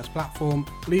favourite podcast platform,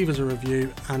 leave us a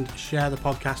review, and share the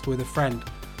podcast with a friend.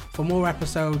 For more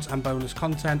episodes and bonus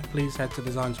content, please head to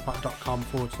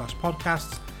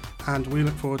designspark.com/podcasts, and we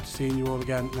look forward to seeing you all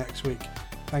again next week.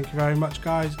 Thank you very much,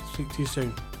 guys. Speak to you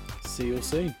soon. See you all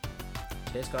soon.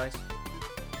 Cheers, guys.